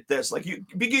 39 get this. Like you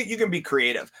can be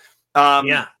creative.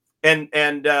 Yeah.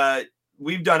 And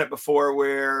we've done it before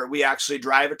where we actually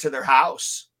drive it to their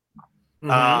house.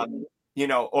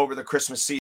 Over the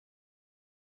Christmas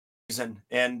season,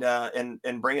 and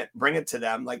bring it to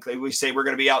them. Like we say, we're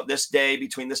going to be out this day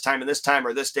between this time and this time,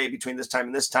 or this day between this time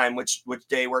and this time, which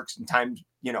day works and time,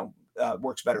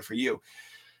 works better for you.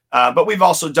 But we've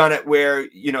also done it where,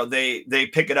 they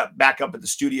pick it up back up at the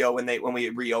studio when we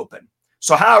reopen.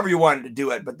 So however you wanted to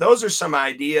do it, but those are some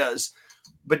ideas,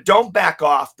 but don't back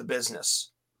off the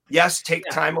business. Yes, take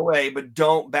time away, but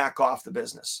don't back off the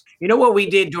business. You know what we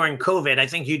did during COVID? I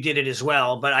think you did it as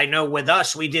well. But I know with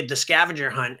us, we did the scavenger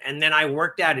hunt. And then I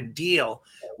worked out a deal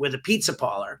with a pizza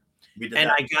parlor.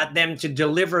 I got them to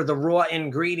deliver the raw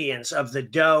ingredients of the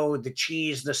dough, the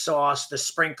cheese, the sauce, the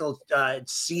sprinkled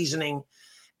seasoning.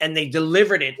 And they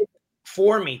delivered it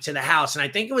for me to the house. And I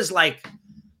think it was like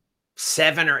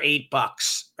 $7 or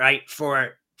 $8, right?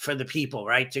 For the people,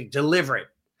 right? To deliver it.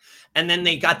 And then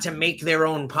they got to make their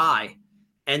own pie.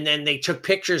 And then they took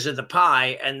pictures of the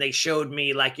pie and they showed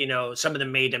me, like, some of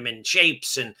them made them in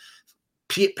shapes and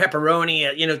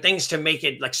pepperoni, things to make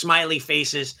it like smiley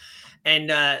faces. And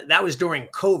that was during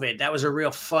COVID. That was a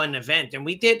real fun event. And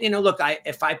we did,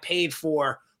 if I paid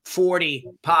for 40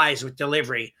 pies with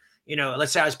delivery,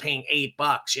 let's say I was paying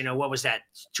 $8, what was that?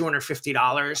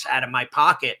 $250 out of my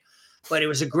pocket. But it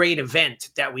was a great event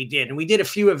that we did. And we did a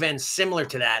few events similar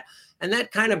to that. And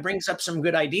that kind of brings up some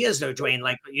good ideas, though, Duane.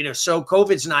 Like, so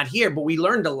COVID's not here, but we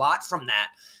learned a lot from that.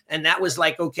 And that was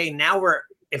like, okay, now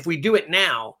if we do it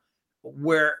now,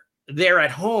 we're there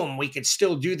at home, we could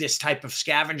still do this type of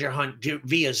scavenger hunt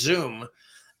via Zoom.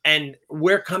 And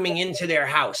we're coming into their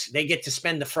house. They get to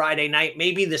spend the Friday night.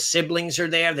 Maybe the siblings are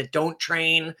there that don't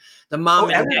train. The mom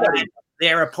and dad,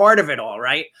 they're a part of it all,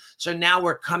 right? So now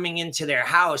we're coming into their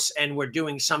house and we're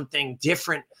doing something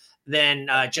different than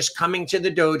just coming to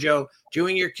the dojo,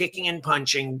 doing your kicking and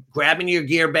punching, grabbing your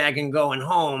gear bag and going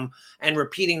home, and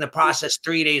repeating the process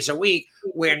 3 days a week.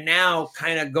 We're now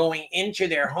kind of going into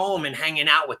their home and hanging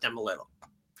out with them a little.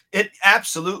 It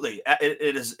absolutely,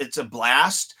 it's a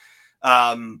blast.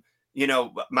 My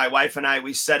wife and I,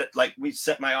 we set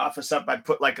my office up. I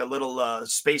put like a little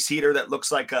space heater that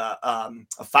looks like a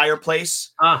fireplace.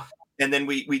 And then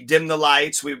we dim the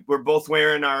lights. We're both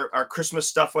wearing our Christmas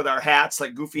stuff with our hats,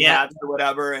 like goofy hats or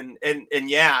whatever. And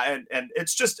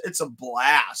it's a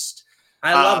blast.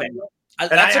 I love it.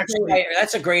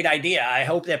 That's a great idea. I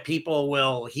hope that people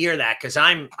will hear that, because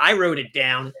I wrote it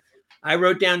down. I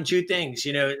wrote down 2 things,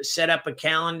 set up a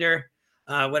calendar.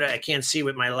 I can't see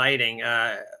with my lighting.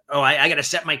 I got to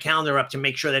set my calendar up to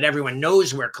make sure that everyone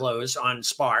knows we're closed on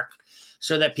Spark,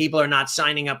 so that people are not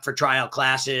signing up for trial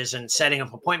classes and setting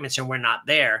up appointments and we're not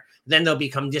there. Then they'll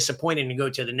become disappointed and go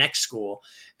to the next school.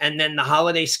 And then the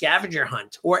holiday scavenger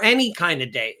hunt, or any kind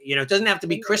of day, it doesn't have to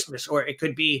be Christmas, or it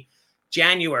could be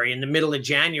January, in the middle of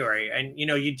January. And,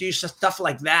 you do stuff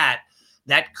like that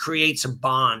creates a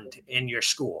bond in your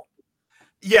school.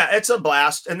 Yeah, it's a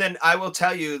blast. And then I will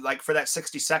tell you, like, for that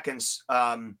 60 seconds,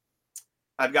 I've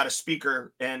got a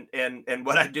speaker, and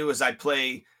what I do is I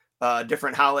play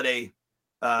different holiday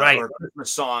or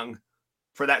Christmas song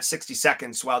for that 60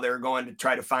 seconds while they're going to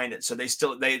try to find it. So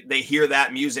they hear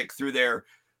that music through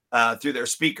their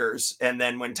speakers. And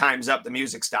then when time's up, the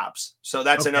music stops. So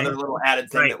that's another little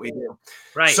added thing that we do.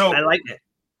 Right. So I like it.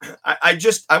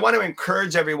 I want to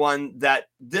encourage everyone that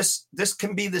this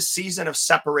can be the season of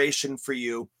separation for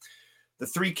you. The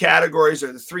 3 categories,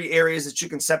 or the 3 areas that you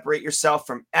can separate yourself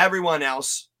from everyone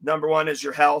else. Number 1 is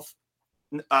your health.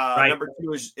 Number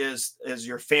 2 is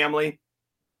your family.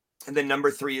 And then number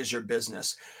 3 is your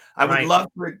business. I would love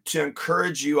to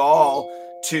encourage you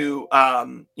all to,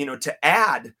 to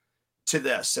add to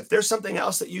this. If there's something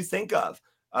else that you think of,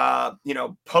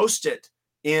 post it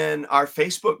in our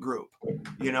Facebook group.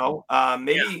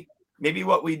 Maybe maybe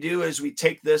what we do is we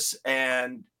take this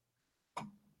and,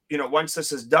 once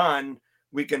this is done,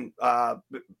 we can,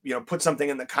 put something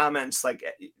in the comments, like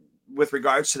with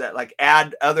regards to that, like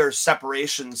add other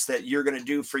separations that you're going to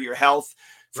do for your health,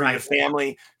 for your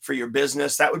family, for your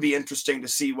business. That would be interesting to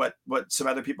see what some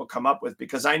other people come up with,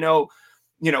 because I know,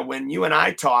 when you and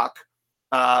I talk,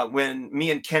 when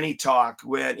me and Kenny talk,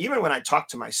 even when I talk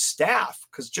to my staff,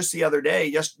 because just the other day,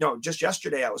 just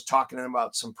yesterday, I was talking to them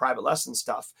about some private lesson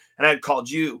stuff, and I had called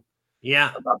you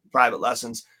about the private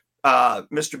lessons.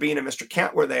 Mr. Bean and Mr.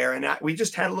 Kent were there, and we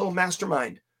just had a little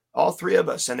mastermind, all three of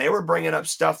us, and they were bringing up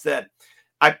stuff that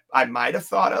I might have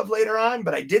thought of later on,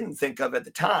 but I didn't think of at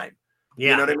the time.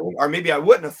 You know what I mean? Or maybe I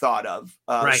wouldn't have thought of.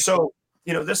 So,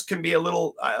 this can be a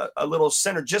little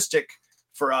synergistic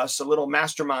for us, a little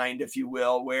mastermind, if you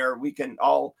will, where we can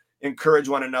all encourage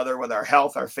one another with our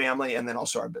health, our family, and then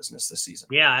also our business this season.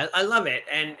 Yeah, I love it.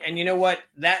 And you know what?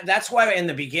 That's why in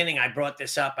the beginning I brought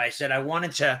this up. I said I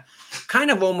wanted to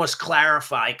kind of almost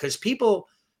clarify, because people,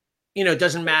 it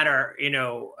doesn't matter,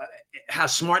 how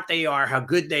smart they are, how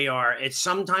good they are. It's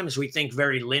sometimes we think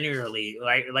very linearly,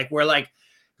 like we're like,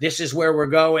 this is where we're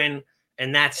going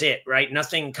and that's it, right?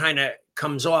 Nothing kind of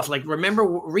comes off. Like, remember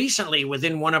recently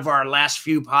within one of our last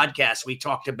few podcasts, we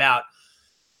talked about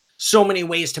so many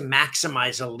ways to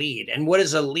maximize a lead. And what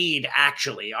is a lead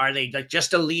actually? Are they like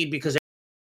just a lead because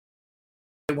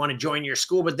they want to join your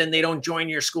school, but then they don't join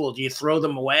your school? Do you throw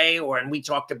them away? And we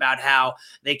talked about how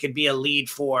they could be a lead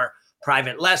for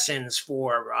private lessons,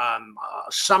 for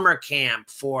summer camp,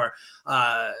 for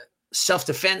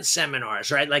self-defense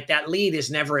seminars, right? Like, that lead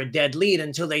is never a dead lead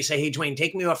until they say, hey, Duane,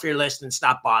 take me off your list and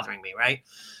stop bothering me, right?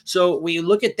 So we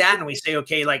look at that and we say,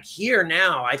 okay, like here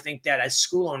now, I think that as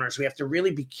school owners, we have to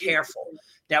really be careful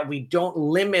that we don't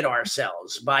limit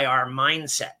ourselves by our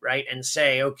mindset, right? And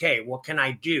say, okay, what can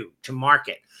I do to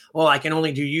market? Well, I can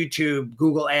only do YouTube,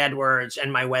 Google AdWords,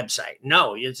 and my website.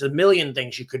 No, it's a million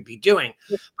things you could be doing.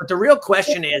 But the real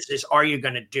question is are you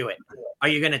going to do it? Are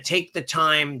you going to take the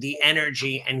time, the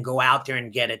energy, and go out there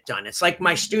and get it done? It's like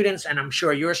my students, and I'm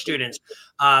sure your students,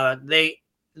 they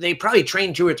probably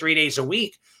train 2 or 3 days a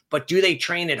week, but do they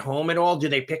train at home at all? Do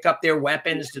they pick up their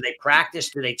weapons? Do they practice?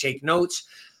 Do they take notes?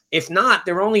 If not,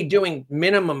 they're only doing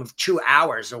minimum of 2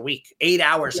 hours a week, 8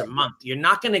 hours a month. You're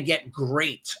not going to get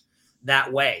great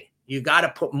that way. You got to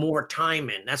put more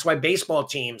time in. That's why baseball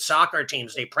teams, soccer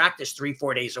teams, they practice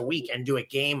 3-4 days a week and do a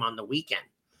game on the weekend.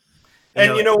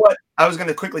 And you know what I was going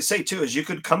to quickly say too, is you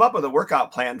could come up with a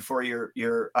workout plan for your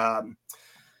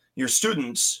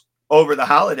students over the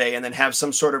holiday, and then have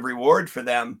some sort of reward for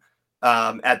them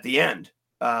at the end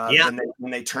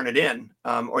when they turn it in.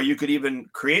 Or you could even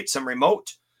create some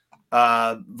remote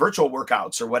virtual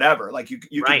workouts or whatever. Like you could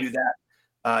do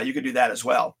that. You could do that as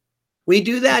well. We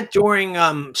do that during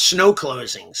snow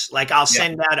closings. Like, I'll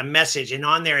send out a message, and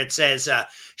on there it says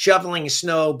shoveling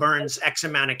snow burns X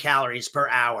amount of calories per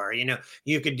hour.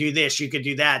 You could do this, you could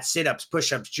do that, sit-ups,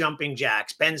 push-ups, jumping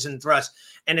jacks, bends and thrusts.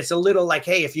 And it's a little like,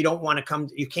 hey, if you don't want to come,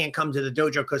 you can't come to the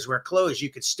dojo because we're closed, you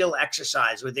could still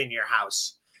exercise within your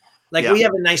house. Like, we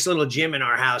have a nice little gym in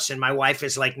our house, and my wife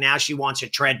is like, now she wants a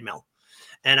treadmill.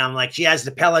 And I'm like, she has the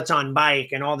Peloton bike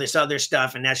and all this other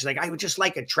stuff. And now she's like, I would just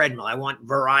like a treadmill. I want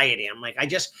variety. I'm like,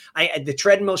 the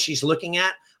treadmill she's looking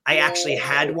at, I actually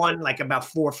had one like about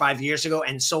 4 or 5 years ago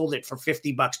and sold it for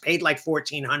 $50, paid like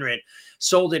 $1,400,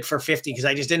 sold it for $50 because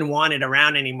I just didn't want it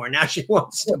around anymore. Now she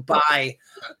wants to buy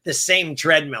the same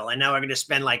treadmill. And now we're going to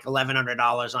spend like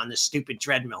 $1,100 on this stupid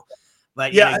treadmill.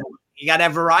 But you got to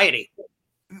have variety.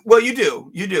 Well, you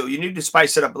do. You need to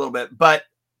spice it up a little bit. But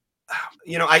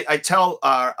I tell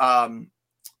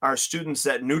our students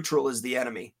that neutral is the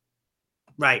enemy.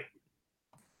 Right.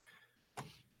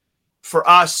 For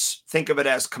us, think of it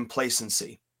as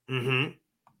complacency. Mm-hmm.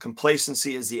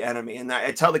 Complacency is the enemy. And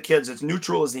I tell the kids, it's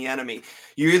neutral is the enemy.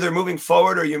 You're either moving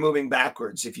forward or you're moving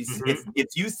backwards. If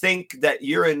you think that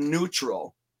you're in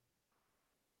neutral,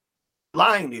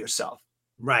 lying to yourself.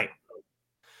 Right.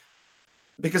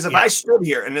 Because if I stood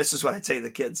here, and this is what I say to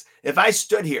the kids, if I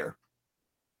stood here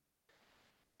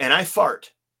and I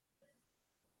fart,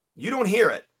 you don't hear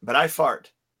it, but I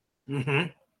fart.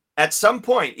 Mm-hmm. At some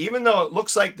point, even though it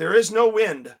looks like there is no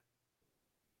wind,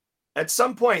 at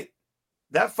some point,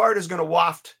 that fart is going to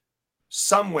waft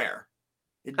somewhere.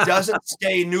 It doesn't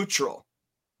stay neutral.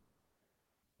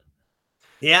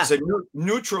 Yeah. So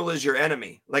neutral is your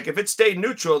enemy. Like, if it stayed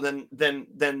neutral, then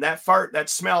that fart, that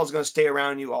smell is going to stay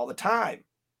around you all the time.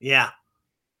 Yeah.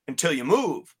 Until you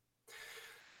move.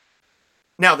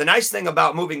 Now, the nice thing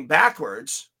about moving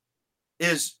backwards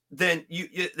is then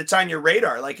it's on your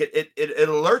radar. Like, it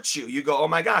alerts you. You go, oh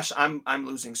my gosh, I'm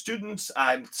losing students.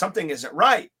 Something isn't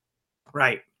right.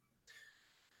 Right.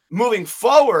 Moving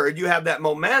forward, you have that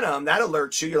momentum that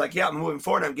alerts you. You're like, yeah, I'm moving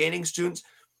forward. I'm gaining students.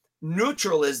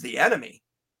 Neutral is the enemy.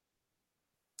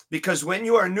 Because when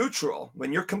you are neutral,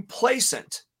 when you're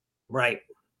complacent, right,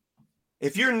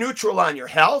 if you're neutral on your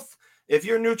health, if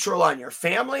you're neutral on your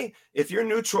family, if you're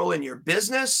neutral in your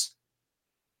business,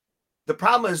 the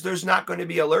problem is there's not going to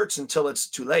be alerts until it's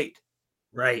too late.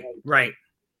 right, right.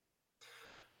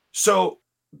 So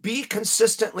be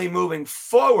consistently moving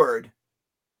forward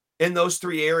in those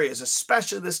three areas,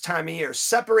 especially this time of year.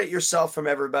 Separate yourself from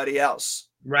everybody else.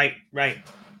 Right, right.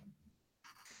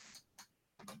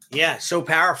 Yeah, so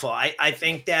powerful. I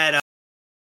think that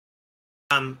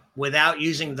without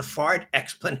using the fart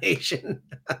explanation.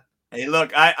 Hey,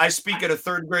 look, I speak at a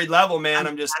third grade level, man.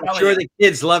 I'm telling sure you. the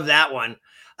kids love that one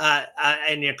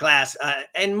in your class.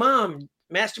 And Mom,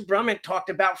 Master Brumitt talked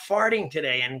about farting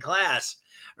today in class,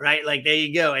 right? Like, there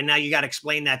you go. And now you got to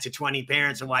explain that to 20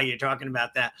 parents and why you're talking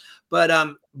about that. But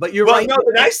you're right. No,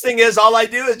 the nice thing is all I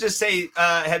do is just say,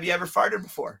 have you ever farted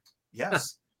before?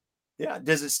 Yes. Yeah.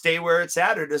 Does it stay where it's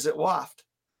at or does it waft?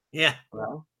 Yeah.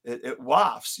 Well, it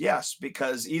wafts. Yes.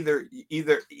 Because either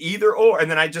or, and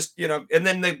then I just, and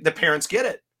then the parents get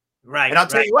it. Right. And I'll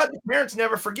tell you what, the parents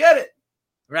never forget it.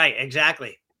 Right.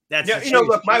 Exactly. That's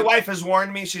look, my wife has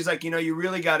warned me. She's like, you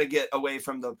really got to get away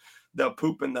from the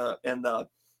poop and the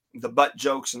butt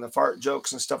jokes and the fart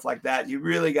jokes and stuff like that. You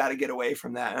really got to get away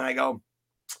from that. And I go,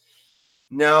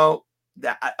 no,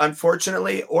 that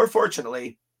unfortunately or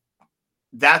fortunately,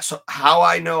 that's how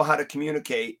I know how to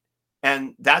communicate.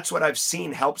 And that's what I've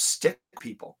seen help stick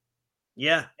people.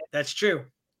 Yeah, that's true.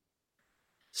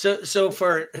 So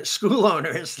for school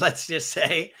owners, let's just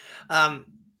say,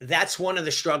 that's one of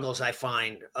the struggles I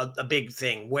find a big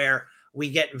thing where we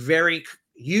get very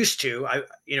used to,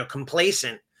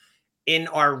 complacent in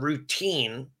our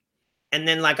routine. And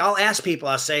then like, I'll ask people,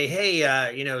 I'll say,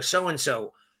 hey,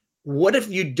 so-and-so, what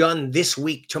have you done this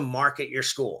week to market your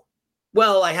school?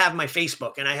 Well, I have my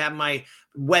Facebook and I have my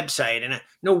website and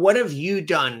what have you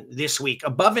done this week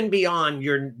above and beyond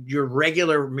your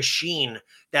regular machine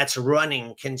that's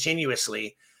running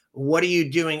continuously? What are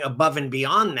you doing above and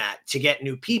beyond that to get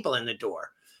new people in the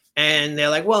door? And they're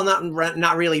like, well,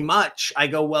 not really much. I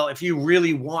go, well, if you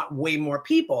really want way more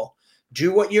people,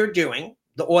 do what you're doing,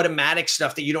 the automatic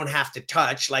stuff that you don't have to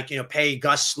touch, like, pay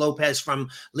Gus Lopez from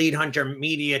Lead Hunter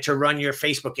Media to run your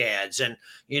Facebook ads. And,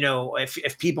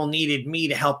 if people needed me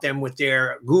to help them with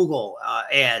their Google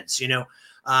ads,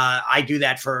 I do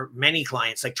that for many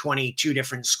clients, like 22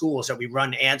 different schools that we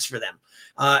run ads for them.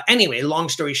 Anyway, long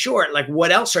story short, like,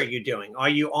 what else are you doing? Are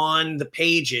you on the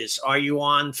pages? Are you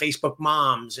on Facebook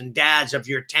moms and dads of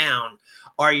your town?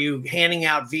 Are you handing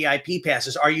out VIP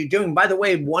passes? Are you doing, by the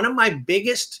way, one of my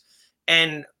biggest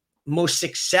and most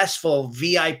successful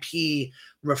VIP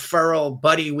referral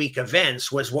buddy week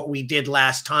events was what we did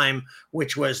last time,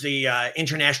 which was the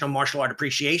International Martial Art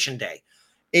Appreciation Day.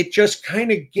 It just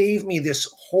kind of gave me this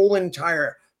whole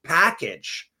entire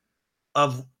package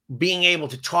of being able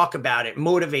to talk about it,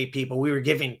 motivate people. We were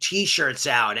giving t-shirts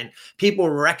out and people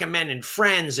were recommending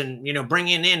friends and,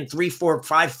 bringing in 3, 4,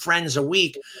 5 friends a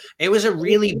week. It was a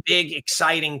really big,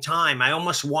 exciting time. I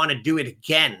almost want to do it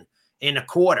again in a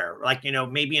quarter, like,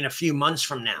 maybe in a few months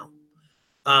from now.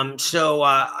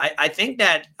 I think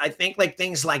like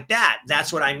things like that,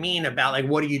 that's what I mean about like,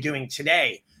 what are you doing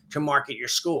today to market your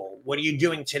school? What are you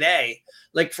doing today?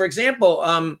 Like, for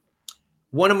example,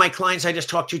 one of my clients I just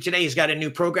talked to today, he's got a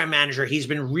new program manager. He's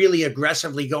been really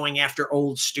aggressively going after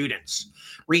old students,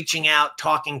 reaching out,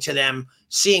 talking to them,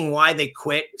 seeing why they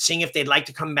quit, seeing if they'd like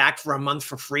to come back for a month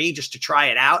for free just to try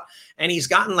it out. And he's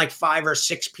gotten like 5 or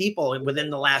 6 people within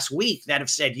the last week that have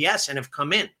said yes and have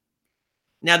come in.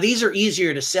 Now, these are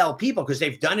easier to sell people because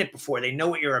they've done it before. They know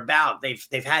what you're about.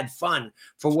 They've had fun.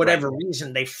 For whatever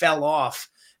reason, they fell off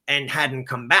and hadn't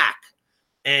come back.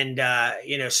 And,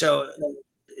 so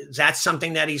that's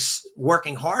something that he's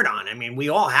working hard on. I mean, we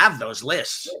all have those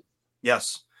lists.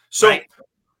 Yes. So, right?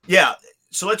 Yeah.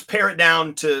 So let's pare it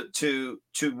down to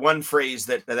one phrase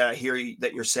that I hear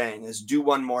that you're saying is do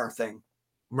one more thing.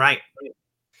 Right.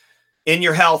 In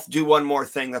your health, do one more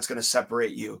thing that's going to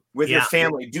separate you. With your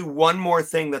family, do one more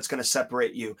thing that's going to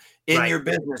separate you. In your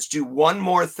business, do one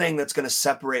more thing that's going to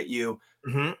separate you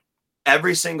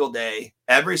every single day,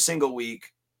 every single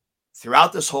week,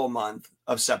 throughout this whole month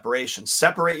of separation.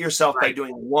 Separate yourself by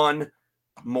doing one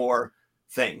more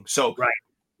thing. So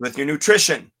with your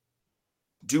nutrition,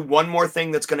 do one more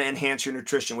thing that's going to enhance your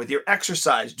nutrition. With your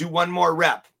exercise, do one more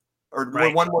rep or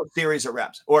one more series of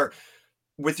reps. Or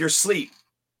with your sleep,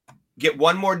 get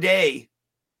one more day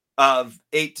of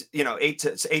 8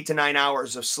 to 9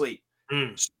 hours of sleep.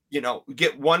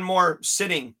 get one more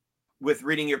sitting with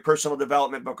reading your personal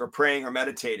development book or praying or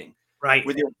meditating. Right.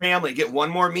 With your family, get one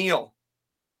more meal.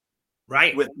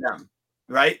 Right. With them.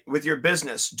 Right. With your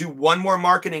business, do one more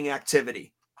marketing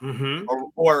activity. Mm-hmm.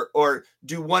 Or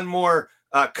do one more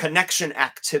connection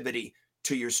activity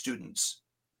to your students.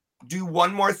 Do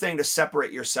one more thing to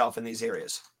separate yourself in these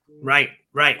areas. Right.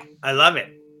 I love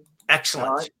it.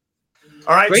 Excellent.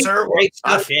 All right, sir. Great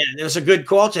stuff. Yeah, it was a good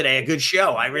call today. A good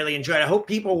show. I really enjoyed it. I hope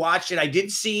people watched it. I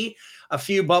did see a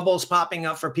few bubbles popping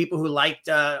up for people who liked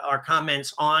our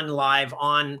comments on live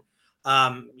on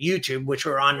YouTube, which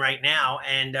we're on right now.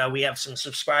 And we have some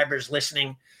subscribers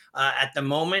listening at the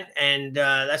moment. And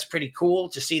that's pretty cool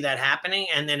to see that happening.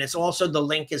 And then it's also, the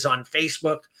link is on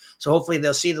Facebook. So hopefully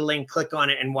they'll see the link, click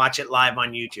on it, and watch it live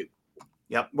on YouTube.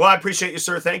 Yep. Well, I appreciate you,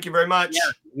 sir. Thank you very much.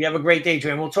 Yeah. You have a great day,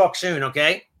 Duane. We'll talk soon,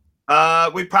 okay?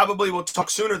 We probably will talk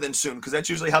sooner than soon, because that's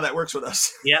usually how that works with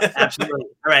us. Yeah, absolutely.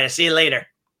 All right. I'll see you later.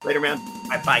 Later, man.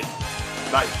 Bye.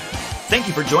 Bye. Thank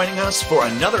you for joining us for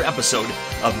another episode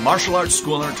of Martial Arts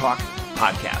School Owner Talk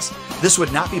podcast. This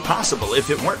would not be possible if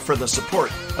it weren't for the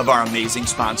support of our amazing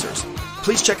sponsors.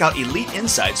 Please check out Elite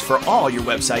Insights for all your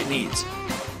website needs.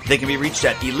 They can be reached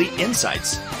at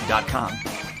eliteinsights.com.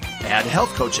 Add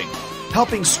Health Coaching,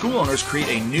 helping school owners create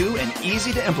a new and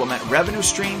easy to implement revenue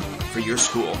stream for your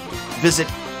school. Visit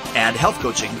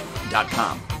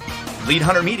addhealthcoaching.com. Lead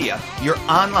Hunter Media, your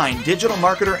online digital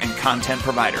marketer and content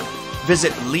provider.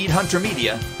 Visit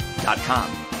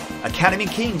leadhuntermedia.com. Academy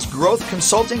Kings Growth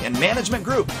Consulting and Management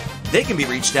Group. They can be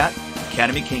reached at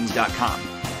academykings.com.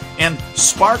 And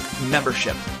Spark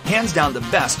Membership, hands down the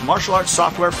best martial arts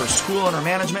software for school owner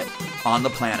management on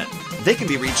the planet. They can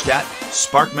be reached at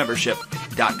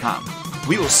sparkmembership.com.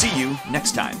 We will see you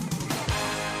next time.